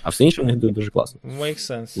посту. А все інше в них дуже класно.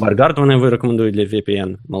 Makes sense. WireGuard вони рекомендують для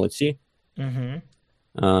VPN, молодці.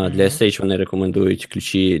 Для SH вони рекомендують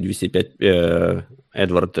ключі 205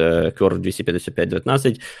 Edward Curve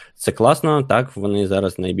 255.19. Це класно, так, вони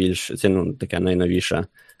зараз це така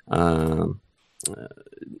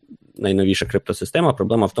найновіша криптосистема.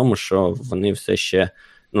 Проблема в тому, що вони все ще,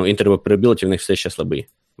 interoperability в них все ще слабий.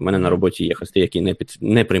 У мене на роботі є хости, які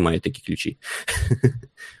не приймають такі ключі.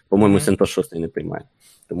 По-моєму, CentOS 6 не приймає.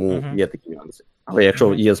 Тому є такі нюанси. Але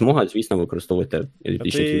якщо є змога, звісно, використовуйте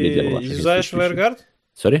еліптичні ключі для ваших. Ти юзаєш WireGuard?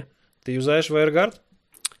 Sorry? Ти юзаєш WireGuard?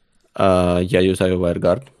 Я юзаю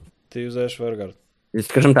WireGuard. Ти юзаєш WireGuard?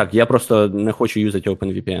 Скажімо так, я просто не хочу юзати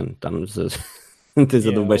OpenVPN. Там ти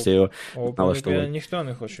задовбешся його налаштовувати. OpenVPN ніхто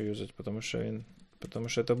не хоче юзати, тому що він Тому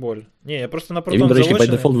що це боль. Ні, я просто на Proton залочений. Він, до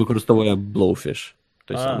речі, by default використовує Blowfish.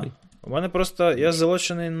 Той самий. У мене просто, я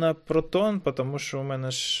залочений на Proton, тому що у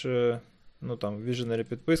мене ж, там, Visionary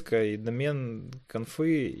підписка, і домен,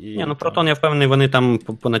 конфи, і... Ні, Proton, я впевнений, вони там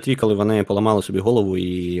понатвікали, вони поламали собі голову,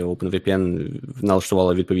 і OpenVPN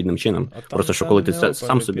налаштували відповідним чином. Просто, що коли ти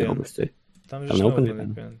сам собі робиш цей. Там же не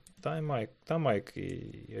OpenVPN. Там Майк і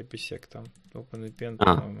IPsec, там OpenVPN,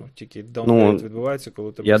 по-моєму, тільки downgrade відбувається,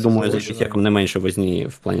 коли тебе... Я думаю, з IPsec не менше возні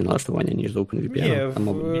в плані налаштування, ніж з OpenVPN.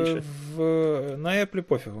 Ні, на Apple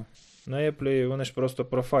пофігу. На Apple вони ж просто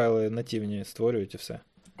профайли нативні створюють і все.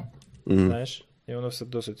 Знаєш? І воно все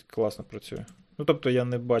досить класно працює. Тобто я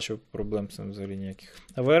не бачив проблем з цим взагалі ніяких.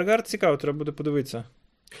 А WireGuard цікаво, треба буде подивитися.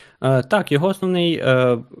 Так, його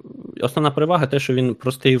основна перевага те, що він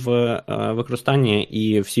простий в використанні,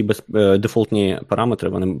 і всі дефолтні параметри,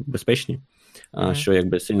 вони безпечні, що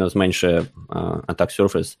якби сильно зменшує attack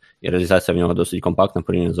surface, і реалізація в нього досить компактна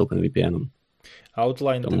порівняно з OpenVPN.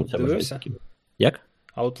 Outline ти дивився? Як?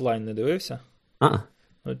 Outline не дивився?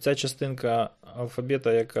 Ця частинка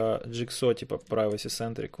алфабета, яка Jigsaw, типа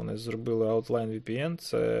privacy-centric, вони зробили Outline VPN,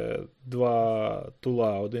 це два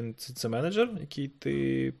тула. Один це менеджер, який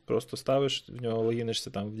ти просто ставиш, в нього логінишся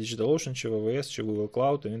там в DigitalOcean, чи в AWS, чи в Google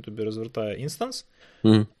Cloud, і він тобі розвертає інстанс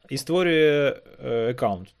і створює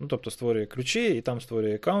аккаунт. Тобто створює ключі, і там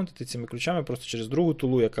створює аккаунт, і ти цими ключами просто через другу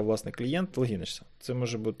тулу, яка, власне, клієнт, логінишся. Це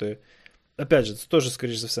може бути... Опять же, це теж,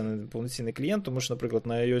 скоріш за все, не повноцінний клієнт, тому що, наприклад,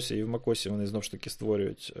 на iOS і в macOS вони, знову ж таки,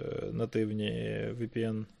 створюють нативні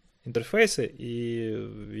VPN-інтерфейси і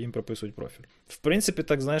їм прописують профіль. В принципі,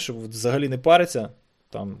 так, знаєш, взагалі не париться,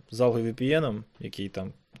 там, з Algo VPN, який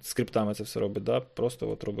там скриптами це все робить, да?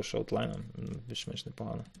 Просто робиш аутлайном, більш-менш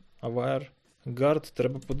непогано. А WireGuard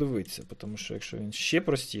треба подивитися, тому що якщо він ще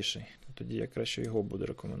простіший, то тоді я краще його буду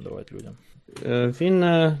рекомендувати людям. Він,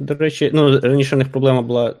 до речі, раніше в них проблема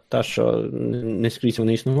була та, що не скрізь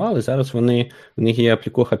вони існували, зараз в них є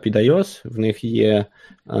аплікоха під iOS, в них є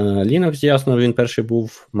Linux, ясно, він перший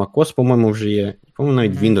був, macOS, по-моєму, вже є, по-моєму,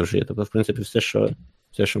 навіть Windows вже є, тобто, в принципі, все,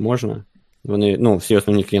 що можна, вони, всі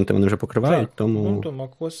основні клієнти вони вже покривають, так, тому... то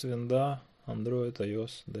macOS, Windows, Android,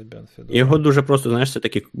 iOS, Debian, Fedora. Його дуже просто, знаєш, це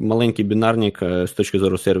такий маленький бінарник з точки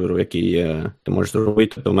зору серверу, який ти можеш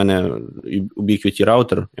зробити. Тобто у мене Ubiquiti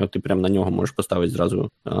раутер, і от ти прямо на нього можеш поставити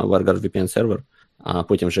зразу WireGuard VPN сервер, а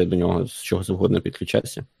потім вже до нього з чого завгодно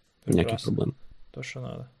підключатися. Ніяких проблем. То, що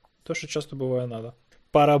треба. То, що часто буває треба.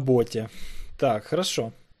 По роботі. Так,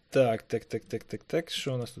 хорошо. Так.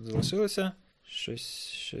 Що у нас тут залишилося?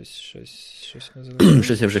 Щось не залишилося.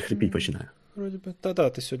 Щось я вже хрипіть починаю. Вроді би. Та,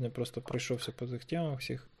 ти сьогодні просто пройшовся по цих темах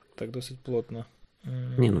всіх. Так досить плотно.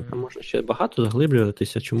 Ні, там можна ще багато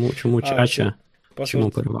заглиблюватися. Чому чача? Чому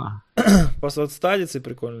перевага? Password Study цей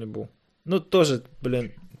прикольний був. Теж,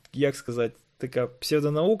 як сказати, така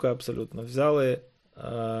псевдонаука абсолютно. Взяли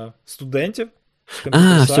студентів з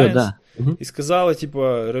Computer Science і сказали,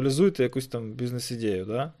 реалізуйте якусь там бізнес-ідею,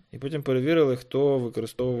 да? І потім перевірили, хто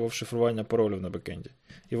використовував шифрування паролів на бекенді.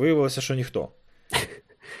 І виявилося, що ніхто.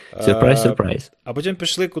 Сюрприз. А потім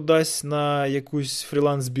пішли кудись на якусь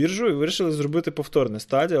фріланс-біржу і вирішили зробити повторне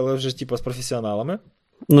стадію, але вже з професіоналами.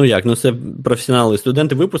 Це професіонали.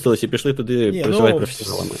 Студенти випустились і пішли туди працювати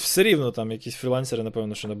професіоналами. Все рівно там якісь фрілансери,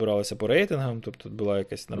 напевно, що набиралися по рейтингам, тобто була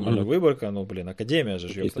якась нормальна виборка, академія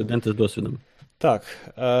же. І студенти з досвідом. Так.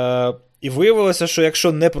 І виявилося, що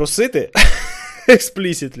якщо не просити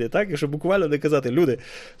explicitly, так, якщо буквально не казати, люди,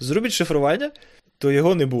 зробіть шифрування, то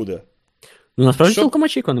його не буде. Насправді цілком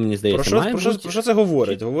очікувано, мені здається. Про що це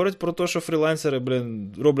говорить? Говорить про те, що фрілансери,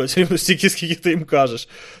 роблять рівно стільки, скільки ти їм кажеш,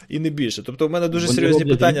 і не більше. Тобто в мене дуже серйозні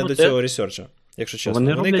питання до цього ресерчу, якщо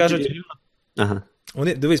чесно. Вони кажуть...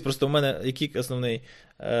 Дивись, просто в мене який основний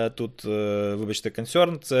тут, вибачте,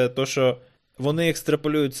 консерн, це то, що вони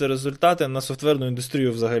екстраполюють ці результати на софтверну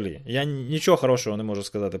індустрію взагалі. Я нічого хорошого не можу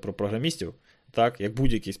сказати про програмістів, так, як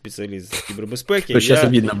будь-який спеціаліст з кібербезпеки. Щас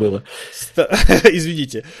обідно було.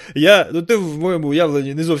 Ізвініть. Ти в моєму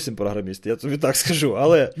уявленні не зовсім програміст, я тобі так скажу,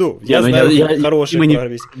 але, я знаю хороших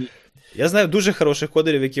програмістів. Я знаю дуже хороших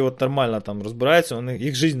кодерів, які нормально там розбираються,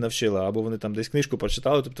 їх життя навчила, або вони там десь книжку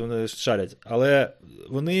прочитали, тобто вони шарять. Але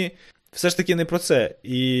вони все ж таки не про це.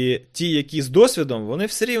 І ті, які з досвідом, вони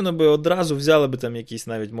все рівно би одразу взяли би там якийсь,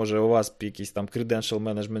 навіть, може, у вас якийсь там credential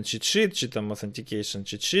management cheat sheet, чи там authentication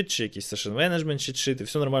cheat sheet, чи якийсь session management cheat sheet, і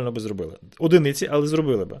все нормально би зробили. Одиниці, але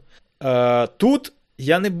зробили би. Тут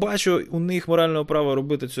я не бачу у них морального права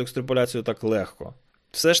робити цю екстраполяцію так легко.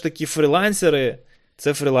 Все ж таки фрілансери,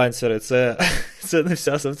 це не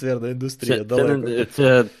вся софтверна індустрія.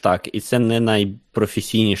 Це так, і це не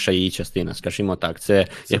найпрофесійніша її частина, скажімо так. Це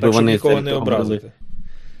якби так, вони, щоб нікого не образити.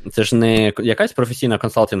 Це ж не якась професійна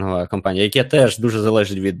консалтингова компанія, яка теж дуже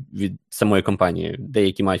залежить від самої компанії.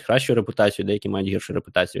 Деякі мають кращу репутацію, деякі мають гіршу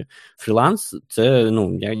репутацію. Фріланс – це,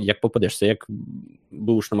 як попадеш, це як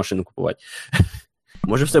бушну машину купувати.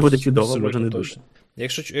 Може все буде чудово, може не дуже.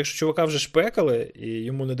 Якщо чувака вже шпекали, і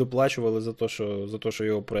йому не доплачували за те, що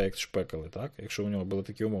його проєкт шпекали, так? Якщо у нього були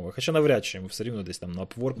такі умови. Хоча навряд чи йому все рівно десь там на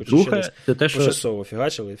Upwork чи ще десь пошесово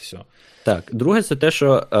фігачили і все. Так, друге це те,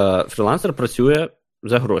 що фрілансер працює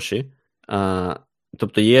за гроші.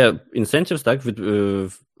 Тобто є incentives, так,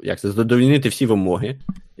 задовольнити всі вимоги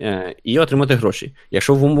і отримати гроші.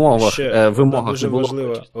 Якщо в умовах не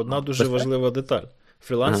було... Одна дуже важлива деталь.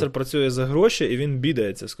 Фрілансер працює за гроші, і він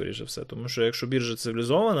бідається, скоріше все. Тому що якщо біржа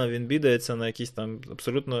цивілізована, він бідається на якийсь там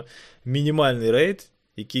абсолютно мінімальний рейт,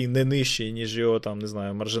 який не нижчий, ніж його, там, не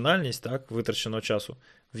знаю, маржинальність, так, витраченого часу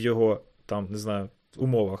в його, там, не знаю,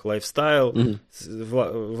 умовах, лайфстайл,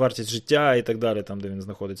 вартість життя і так далі, там, де він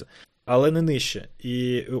знаходиться. Але не нижче.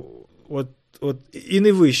 І і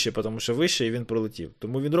не вище, тому що вище, і він пролетів.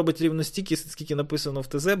 Тому він робить рівно стільки, скільки написано в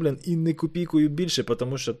ТЗ, і не копійкою більше,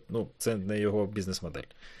 тому що це не його бізнес-модель.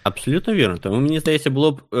 Абсолютно вірно. Тому, мені здається,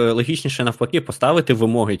 було б логічніше навпаки поставити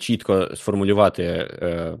вимоги, чітко сформулювати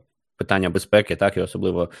питання безпеки, так, і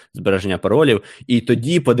особливо збереження паролів, і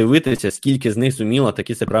тоді подивитися, скільки з них зуміло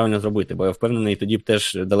таки це правильно зробити, бо я впевнений, тоді б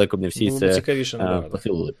теж далеко б не всі це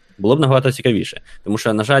посилили. Було б набагато цікавіше. Тому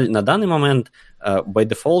що, на жаль, на даний момент by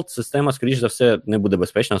default система, скоріш за все, не буде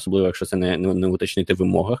безпечна, особливо, якщо це не уточнити в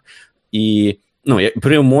вимогах. І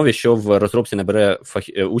при умові, що в розробці не бере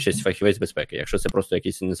участь фахівець безпеки. Якщо це просто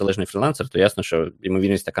якийсь незалежний фрілансер, то ясно, що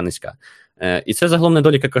ймовірність така низька. І це загалом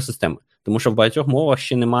недолік екосистеми. Тому що в багатьох мовах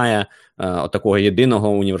ще немає такого єдиного,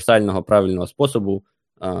 універсального, правильного способу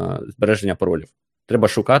збереження паролів. Треба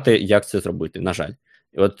шукати, як це зробити, на жаль.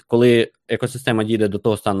 І от коли екосистема дійде до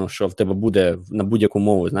того стану, що в тебе буде на будь-яку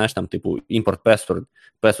мову, знаєш, там, типу, import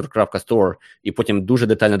password.store, і потім дуже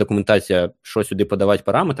детальна документація, що сюди подавати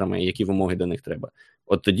параметрами, які вимоги до них треба,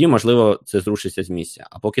 от тоді, можливо, це зрушиться з місця.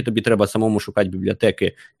 А поки тобі треба самому шукати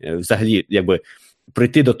бібліотеки, взагалі,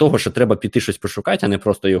 прийти до того, що треба піти щось пошукати, а не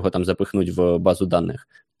просто його там запихнути в базу даних,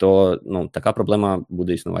 то, така проблема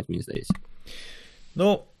буде існувати, мені здається.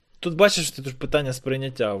 Тут бачиш, тут питання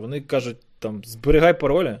сприйняття. Вони кажуть, там, зберігай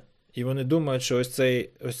паролі, і вони думають, що ось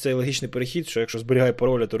цей логічний перехід, що якщо зберігай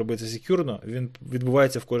паролі, то робити секюрно, він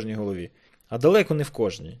відбувається в кожній голові. А далеко не в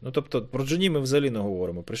кожній. Тобто, про джуні ми взагалі не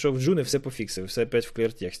говоримо. Прийшов в джуни, все пофіксив, все опять в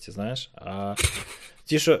клір-тексті, знаєш. А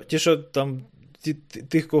ті, що там,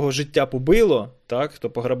 тих, кого життя побило, так, хто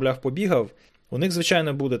по граблях побігав, у них,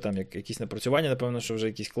 звичайно, буде там якісь напрацювання, напевно, що вже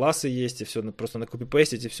якісь класи є, і все просто на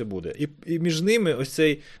копіпейстять, і все буде. І між ними ось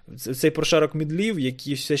цей прошарок мідлів,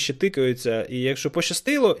 які все ще тикаються, і якщо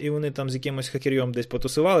пощастило, і вони там з якимось хакерйом десь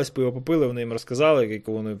потусувались, пиво попили, вони їм розказали,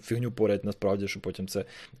 яку вони фігню порять насправді, що потім це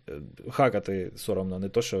хакати соромно, не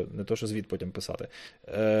то, що звіт потім писати.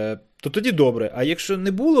 То тоді добре. А якщо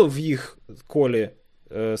не було в їх колі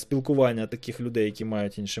спілкування таких людей, які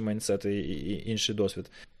мають інші майндсети і інший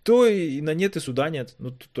досвід, то і на нет, і суда нет.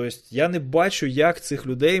 Тобто, я не бачу, як цих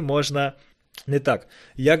людей можна... Не так.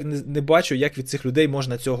 Я не бачу, як від цих людей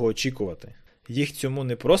можна цього очікувати. Їх цьому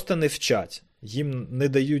не просто не вчать, їм не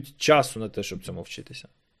дають часу на те, щоб цьому вчитися.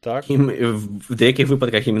 Так? В деяких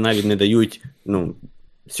випадках їм навіть не дають,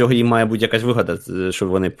 з цього їм має бути якась вигода, щоб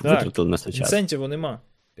вони витратили на свій час. Інцентиву нема.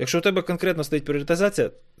 Якщо у тебе конкретно стоїть пріоритизація,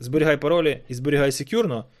 зберігай паролі і зберігай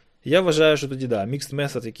секюрно, я вважаю, що тоді, mixed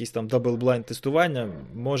method, якийсь там double-blind тестування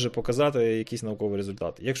може показати якийсь науковий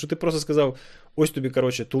результат. Якщо ти просто сказав, ось тобі,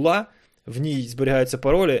 тула, в ній зберігаються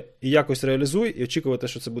паролі, і якось реалізуй, і очікувати,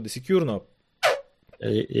 що це буде секюрно.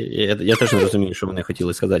 Я теж не розумію, що вони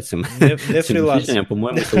хотіли сказати цим. Не фріланс.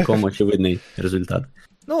 По-моєму, цілком очевидний результат.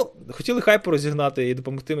 Хотіли хайпу розігнати і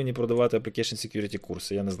допомогти мені продавати application security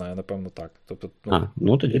курси, я не знаю, напевно так. Тобто,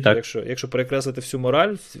 тоді так. Якщо перекреслити всю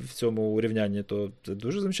мораль в цьому урівнянні, то це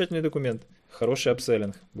дуже замечательний документ. Хороший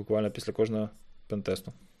апселінг, буквально після кожного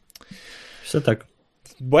пентесту. Все так.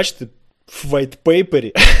 Бачите, в white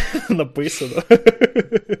paper написано.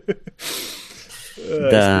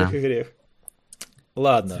 Гріх.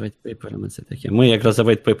 Ладно. З white-paper'ами це таке. Ми якраз за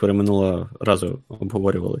white-paper'и минулого разу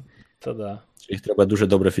обговорювали. Та да. Їх треба дуже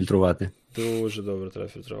добре фільтрувати. Дуже добре треба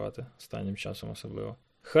фільтрувати. Останнім часом особливо.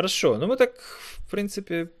 Хорошо. Ми так, в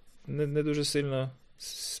принципі, не дуже сильно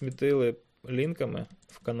смітили лінками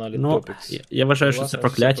в каналі Topics. Я вважаю, що це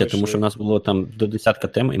прокляття, тому що в нас було там до 10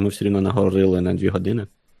 тем, і ми все рівно наговорили на 2 години.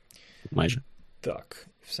 Майже. Так.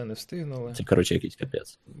 Все не встигнули. Це, якийсь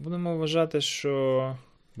капець. Будемо вважати, що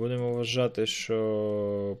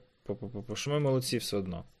ми молодці все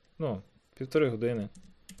одно. 1,5 години.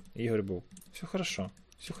 Ігор був. Все хорошо.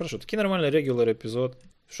 Все хорошо. Такий нормальний регуляр епізод.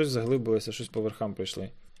 Щось заглибилося, щось по верхам прийшли.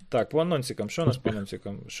 Так, по анонсикам. Що у нас по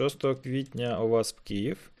анонсикам? 6 квітня ОВАСП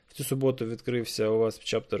Київ. В цю суботу відкрився ОВАСП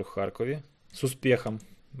чаптер в Харкові. З успіхом.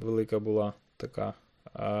 Велика була така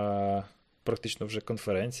практично вже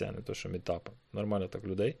конференція, не то що мітап. Нормально так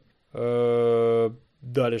людей.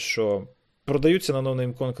 Далі що? Продаються на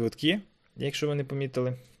NoNameCon квитки, якщо ви не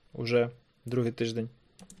помітили, уже другий тиждень.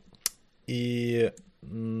 І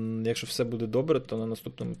якщо все буде добре, то на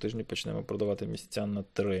наступному тижні почнемо продавати місця на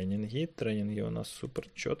тренінги. Тренінги у нас супер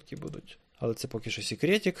чіткі будуть. Але це поки що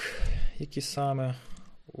секретик, які саме.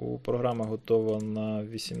 Програма готова на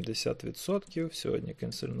 80%. Сьогодні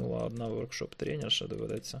кенсельнула одна воркшоп-тренерша,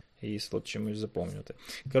 доведеться її слот чимось заповнювати.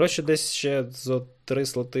 Коротше, десь ще зо 3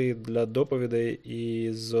 слоти для доповідей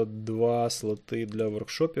і зо 2 слоти для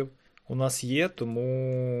воркшопів у нас є,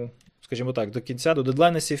 тому, скажімо так, до кінця, до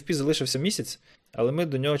дедлайну CFP залишився місяць, але ми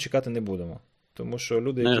до нього чекати не будемо. Тому що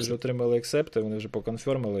люди, які вже отримали ексепти, вони вже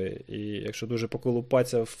поконфермили, і якщо дуже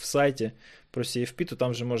поколупатися в сайті про CFP, то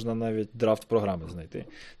там вже можна навіть драфт програми знайти.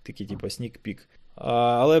 Такий, типу, sneak-peek.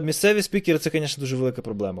 Але місцеві спікери, це, звісно, дуже велика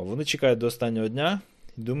проблема. Вони чекають до останнього дня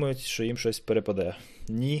і думають, що їм щось перепаде.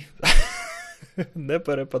 Ні. Не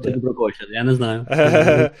перепаде. Я не знаю.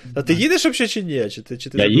 А ти їдеш взагалі чи ні?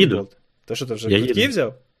 Я їду. Та що, ти вже квитки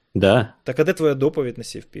взяв? Да. Так, а де твоя доповідь на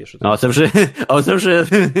CFP? Що це вже,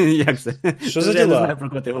 як це? Що за діла? Я не знаю, про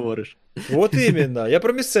кого ти говориш. От іменно. Я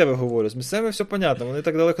про місцевих говорю. З місцевими все понятно. Вони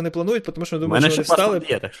так далеко не планують, тому що думають, що вони встали. У мене ще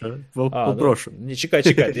паспорт є, так що попрошу. Ну,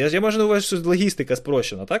 чекай. Я можу на увазі, що логістика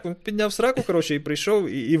спрощена, так? Він підняв сраку, коротше, і прийшов,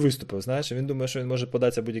 і виступив, знаєш? Він думає, що він може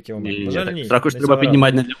податися будь-який момент. На жаль, ні. Сраку ж треба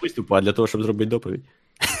піднімати не для виступу, а для того, щоб зробити доповідь.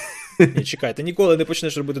 Ні, чекай, ти ніколи не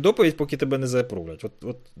почнеш робити доповідь, поки тебе не запровлять.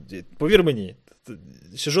 От повір мені,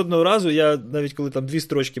 ще жодного разу я, навіть коли там 2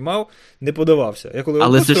 строчки мав, не подавався. Я коли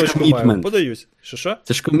одну строчку маю, подаюсь. Що?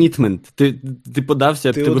 Це ж комітмент. Ти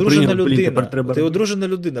подався, ти одружена людина. Ти одружена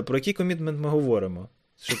людина. Про який комітмент ми говоримо?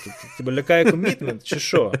 Що тебе лякає комітмент, чи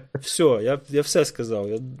що? Все, я все сказав.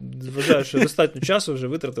 Я вважаю, що достатньо часу вже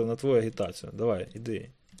витратив на твою агітацію. Давай, іди.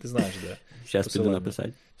 Ти знаєш, де. Зараз піду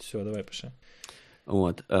написати. Все, давай пиши.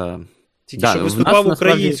 От, тільки щоб виступав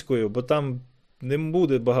українською, бо там не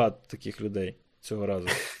буде багато таких людей цього разу.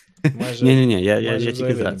 Ні, я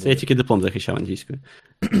тільки за. Це я тільки диплом захищав англійською.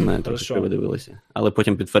 Мене трохи передивилося. Але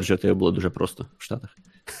потім підтверджувати його було дуже просто в Штатах.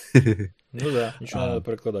 Ну так, нічого не треба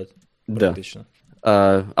перекладати. Практично.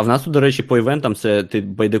 А в нас тут, до речі, по івентам це ти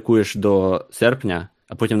байдикуєш до серпня,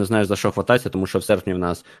 а потім не знаєш, за що хвататися, тому що в серпні в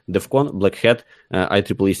нас DevCon, Black Hat,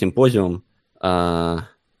 IEEE Symposium,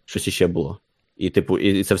 щось іще було.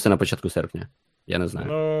 І це все на початку серпня. Я не знаю.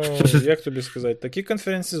 Ну, як тобі сказати, такий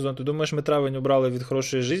конференц-сезон. Ти думаєш, ми травень обрали від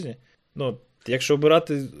хорошої житті? Ну, якщо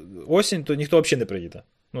обирати осінь, то ніхто взагалі не приїде.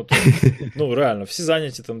 Ну, реально, всі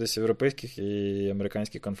зайняті там десь в європейських і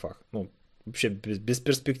американських конфах. Ну, взагалі,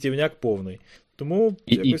 безперспективняк повний. Тому,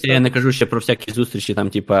 і я не кажу ще про всякі зустрічі, там,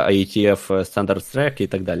 типа IETF, Standard Track і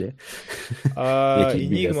так далі. А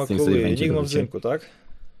Enigma коли? Enigma взимку, так?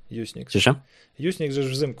 Юснікс. Чи що? Юснікс же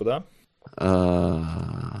ж взимку, так?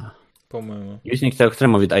 По-моєму. Юснік це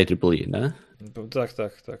окремо від IEEE, да? Так.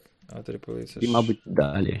 IEEE це ж... І, мабуть,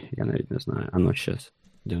 далі. Я навіть не знаю. А ну, щас.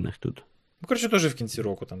 Де в них тут? Ну, коротше, теж в кінці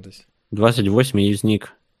року там десь. 28-й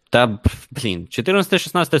Юзнік. Та,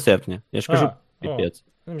 14-16 серпня. Я ж кажу, піпець.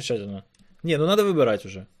 Замечательно. Ні, ну треба вибирати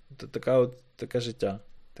вже. Таке життя.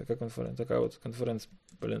 Такий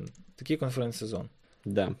конференц-сезон.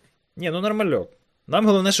 Да. Ні, ну нормальок. Нам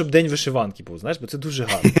головне, щоб день вишиванки був, знаєш, бо це дуже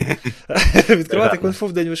гарно. Відкривати конфу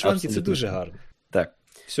в день вишиванки – це дуже гарно. Так.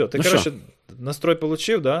 Все, ти, коротше, настрой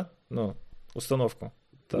получив, да? Ну, установку.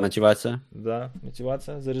 Мотивація. Да,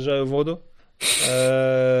 мотивація. Заряджаю воду.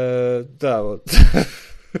 Так, от.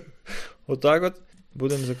 Отак от.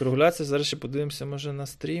 Будемо закруглятися. Зараз ще подивимося, може, на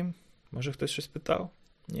стрім. Може, хтось щось питав?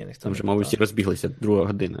 Ні, ніхто не питав. Там вже, мабуть, всі розбіглися, 2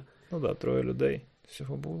 година. Ну так, 3 людей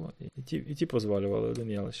всього було. І ті позвалювали,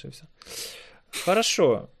 один я лишився.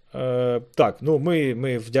 Хорошо. Так, ну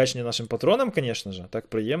ми вдячні нашим патронам, звісно ж. Так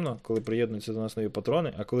приємно, коли приєднуються до нас нові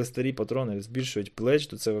патрони, а коли старі патрони збільшують плеч,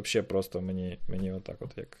 то це взагалі просто мені отак от,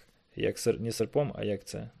 як не серпом, а як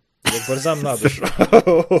це? Як бальзам на душу.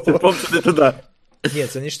 Серпом це не туди. Ні,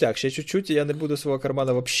 це ніштяк. Ще чуть-чуть, і я не буду свого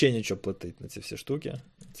кармана взагалі нічого платити на ці всі штуки.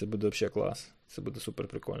 Це буде взагалі клас. Це буде супер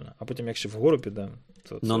прикольно. А потім, якщо вгору підемо,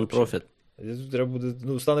 то це non-profit. Треба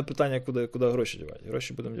буде, стане питання, куди гроші дівати.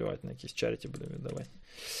 Гроші будемо дівати, на якісь чаріті будемо віддавати.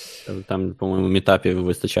 Там, по-моєму, мітапів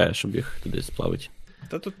вистачає, щоб їх туди сплавити.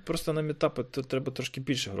 Та тут просто на мітапи треба трошки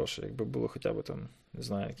більше грошей. Якби було хоча б там, не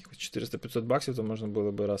знаю, якихось 400-500 баксів, то можна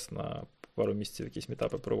було б раз на пару місяців якісь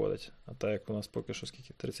мітапи проводити. А так як у нас поки що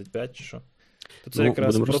скільки, 35 чи що? То це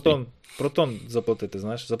якраз протон заплатити,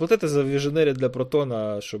 знаєш. Заплатити за віженері для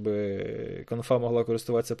протона, щоб конфа могла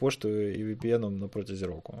користуватися поштою і VPN на протязі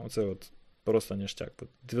року. Оце от просто ніштяк.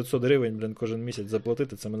 900 гривень, блін, кожен місяць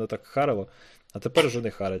заплатити, це мене так харило. А тепер вже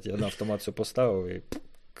не харить. Я на автомат все поставив і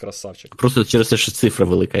красавчик. Просто через те, що цифра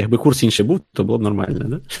велика. Якби курс інший був, то було б нормально,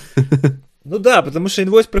 да? Ну да, тому що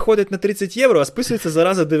інвойс приходить на 30 євро, а списується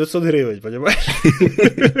зараза 900 гривень, понімаєш?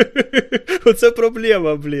 Оце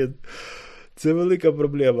проблема, блін. Це велика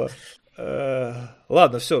проблема.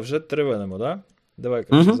 Ладно, все, вже теревенимо, да? Давай,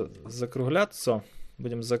 коротше, закруглятися.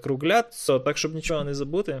 Будемо закруглятися, так, щоб нічого не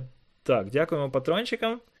забути. Так, дякуємо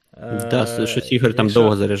патрончикам. Так, щось Ігор там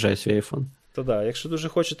довго заряджає свій айфон. То да, якщо дуже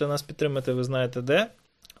хочете нас підтримати, ви знаєте де.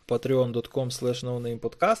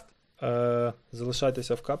 patreon.com/nonamepodcast.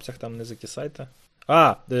 Залишайтеся в капцях, там не закисайте.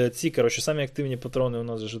 Ці, коротше, самі активні патрони у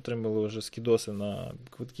нас вже отримали вже скідоси на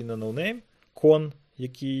квитки на NoName. Кон,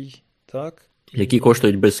 який, так. Які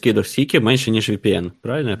коштують без скидок скільки? Менше, ніж VPN,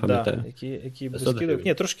 правильно я пам'ятаю? Так, які без скидок.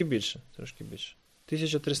 Ні, трошки більше.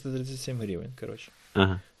 1337 гривень, коротше.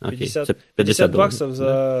 Ага, окей. 50 баксів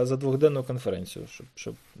за двохденну конференцію,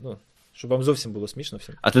 щоб вам зовсім було смішно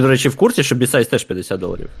всім. А ти, до речі, в курсі, що BSides теж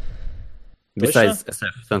 $50?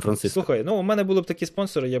 BSidesSF, Сан-Франциско. Слухай, у мене були б такі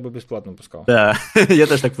спонсори, я би безплатно пускав. Так, я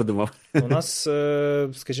теж так подумав. У нас,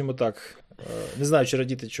 скажімо так, не знаю, чи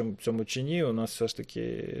радіти цьому чи ні, у нас все ж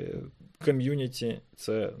таки ком'юніті –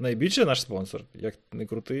 це найбільший наш спонсор. Як не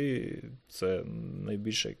крути, це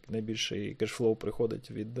найбільший кешфлоу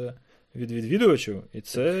приходить від відвідувачів, і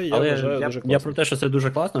це, я вважаю, дуже класно. Я про те, що це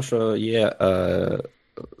дуже класно, що є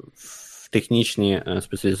технічні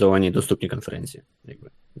спеціалізовані доступні конференції.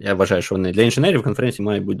 Я вважаю, що вони для інженерів конференції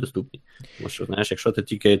мають бути доступні. Тому що, знаєш, якщо ти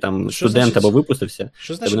тільки там студент або випустився,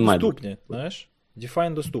 що значить доступні, знаєш?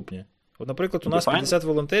 Define доступні. От, наприклад, у нас 50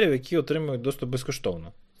 волонтерів, які отримують доступ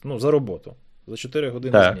безкоштовно. За роботу. За 4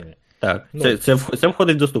 години зміни. Так, це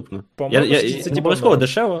входить доступно. Це не обов'язково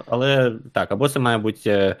дешево, але так, або це має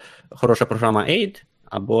бути хороша програма Aid,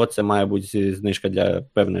 або це має бути знижка для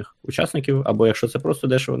певних учасників, або якщо це просто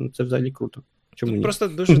дешево, це взагалі круто. Чому ні? Просто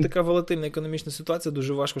дуже така волатильна економічна ситуація,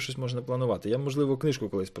 дуже важко щось можна планувати. Я, можливо, книжку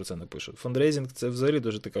колись про це напишу. Фандрейзинг – це взагалі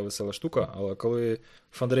дуже така весела штука, але коли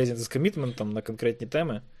фандрейзинг з комітментом на конкретні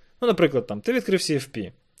теми, наприклад, ти відкрив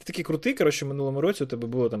CFP, ти такий крутий, коротше, в минулому році у тебе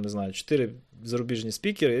було, 4 зарубіжні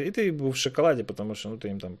спікери, і ти був в шоколаді, тому що ти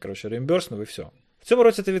їм реімберснув і все. В цьому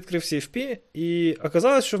році ти відкрив CFP, і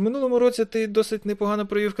оказалось, що в минулому році ти досить непогано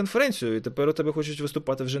провів конференцію, і тепер у тебе хочуть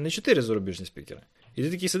виступати вже не 4 зарубіжні спікери. І ти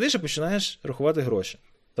такий сидиш і починаєш рахувати гроші.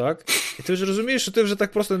 Так? І ти вже розумієш, що ти вже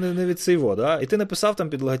так просто не від сейво, да? І ти написав там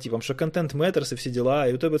під логотипом, що content matters і всі діла,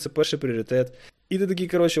 і у тебе це перший пріоритет. І ти такий,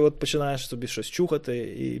 починаєш собі щось чухати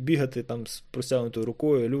і бігати там з простягнутою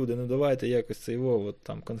рукою, люди, давайте якось сейво,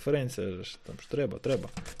 конференція, там ж треба.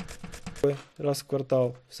 Раз в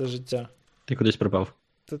квартал, все життя. Ти кудись пропав.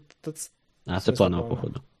 Це планово,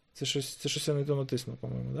 походу. Це щось я не то натиснув,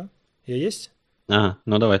 по-моєму, да? Я єсть? Ага,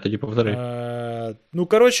 давай, тоді повтори.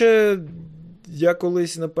 Я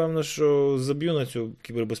колись, напевно, що заб'ю на цю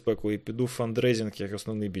кібербезпеку і піду в фандрейзинг як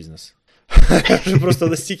основний бізнес. Просто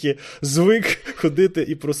настільки звик ходити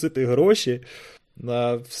і просити гроші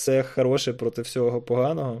на все хороше проти всього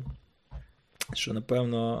поганого, що,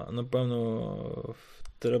 напевно,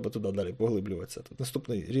 треба туди далі поглиблюватися. Тут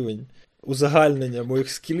наступний рівень узагальнення моїх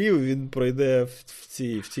скілів, він пройде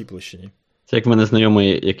в цій площині. Це як в мене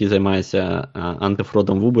знайомий, який займається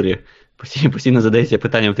антифродом в Uber, постійно задається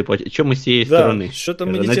питанням, чому з цієї сторони? Що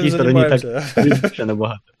там мені цим займаються? Ще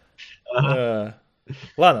набагато.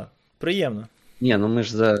 Ладно, приємно. Ні, ми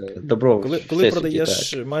ж за добро. Коли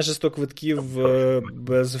продаєш майже 100 квитків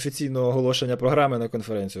без офіційного оголошення програми на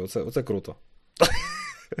конференцію, оце круто.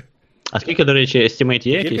 А скільки, до речі, estimate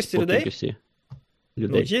є якийсь по кількості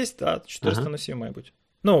людей? Є, так, 400 носів, мабуть.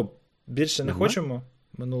 Більше не хочемо.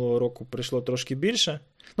 Минулого року прийшло трошки більше.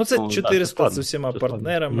 Це 400 з усіма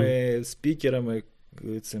партнерами, спікерами,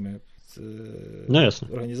 цими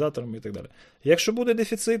організаторами і так далі. Якщо буде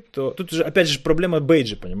дефіцит, то тут вже, опять же, проблема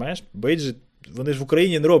бейджі, розумієш? Бейджі, вони ж в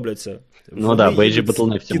Україні не робляться. Бейджі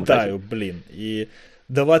ботлнек в цьому Китаю, І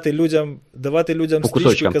давати людям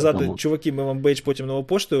стрічку і казати, чуваки, ми вам бейдж потім новою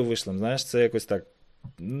поштою вийшлемо, знаєш, це якось так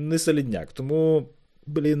не солідняк. Тому,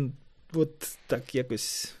 от так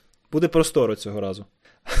якось буде просторо цього разу.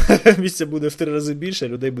 Місця буде в 3 рази більше, а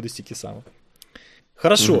людей буде стільки само.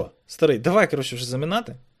 Хорошо, старий, давай, вже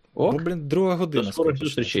заминати. Бо, 2 година. Скоро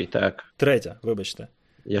зустрічей, так. 3, вибачте.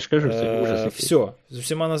 Я ж кажу, це ужас. Все, з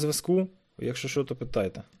усіма на зв'язку. Якщо що, то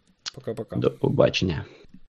питайте. Пока-пока. До побачення.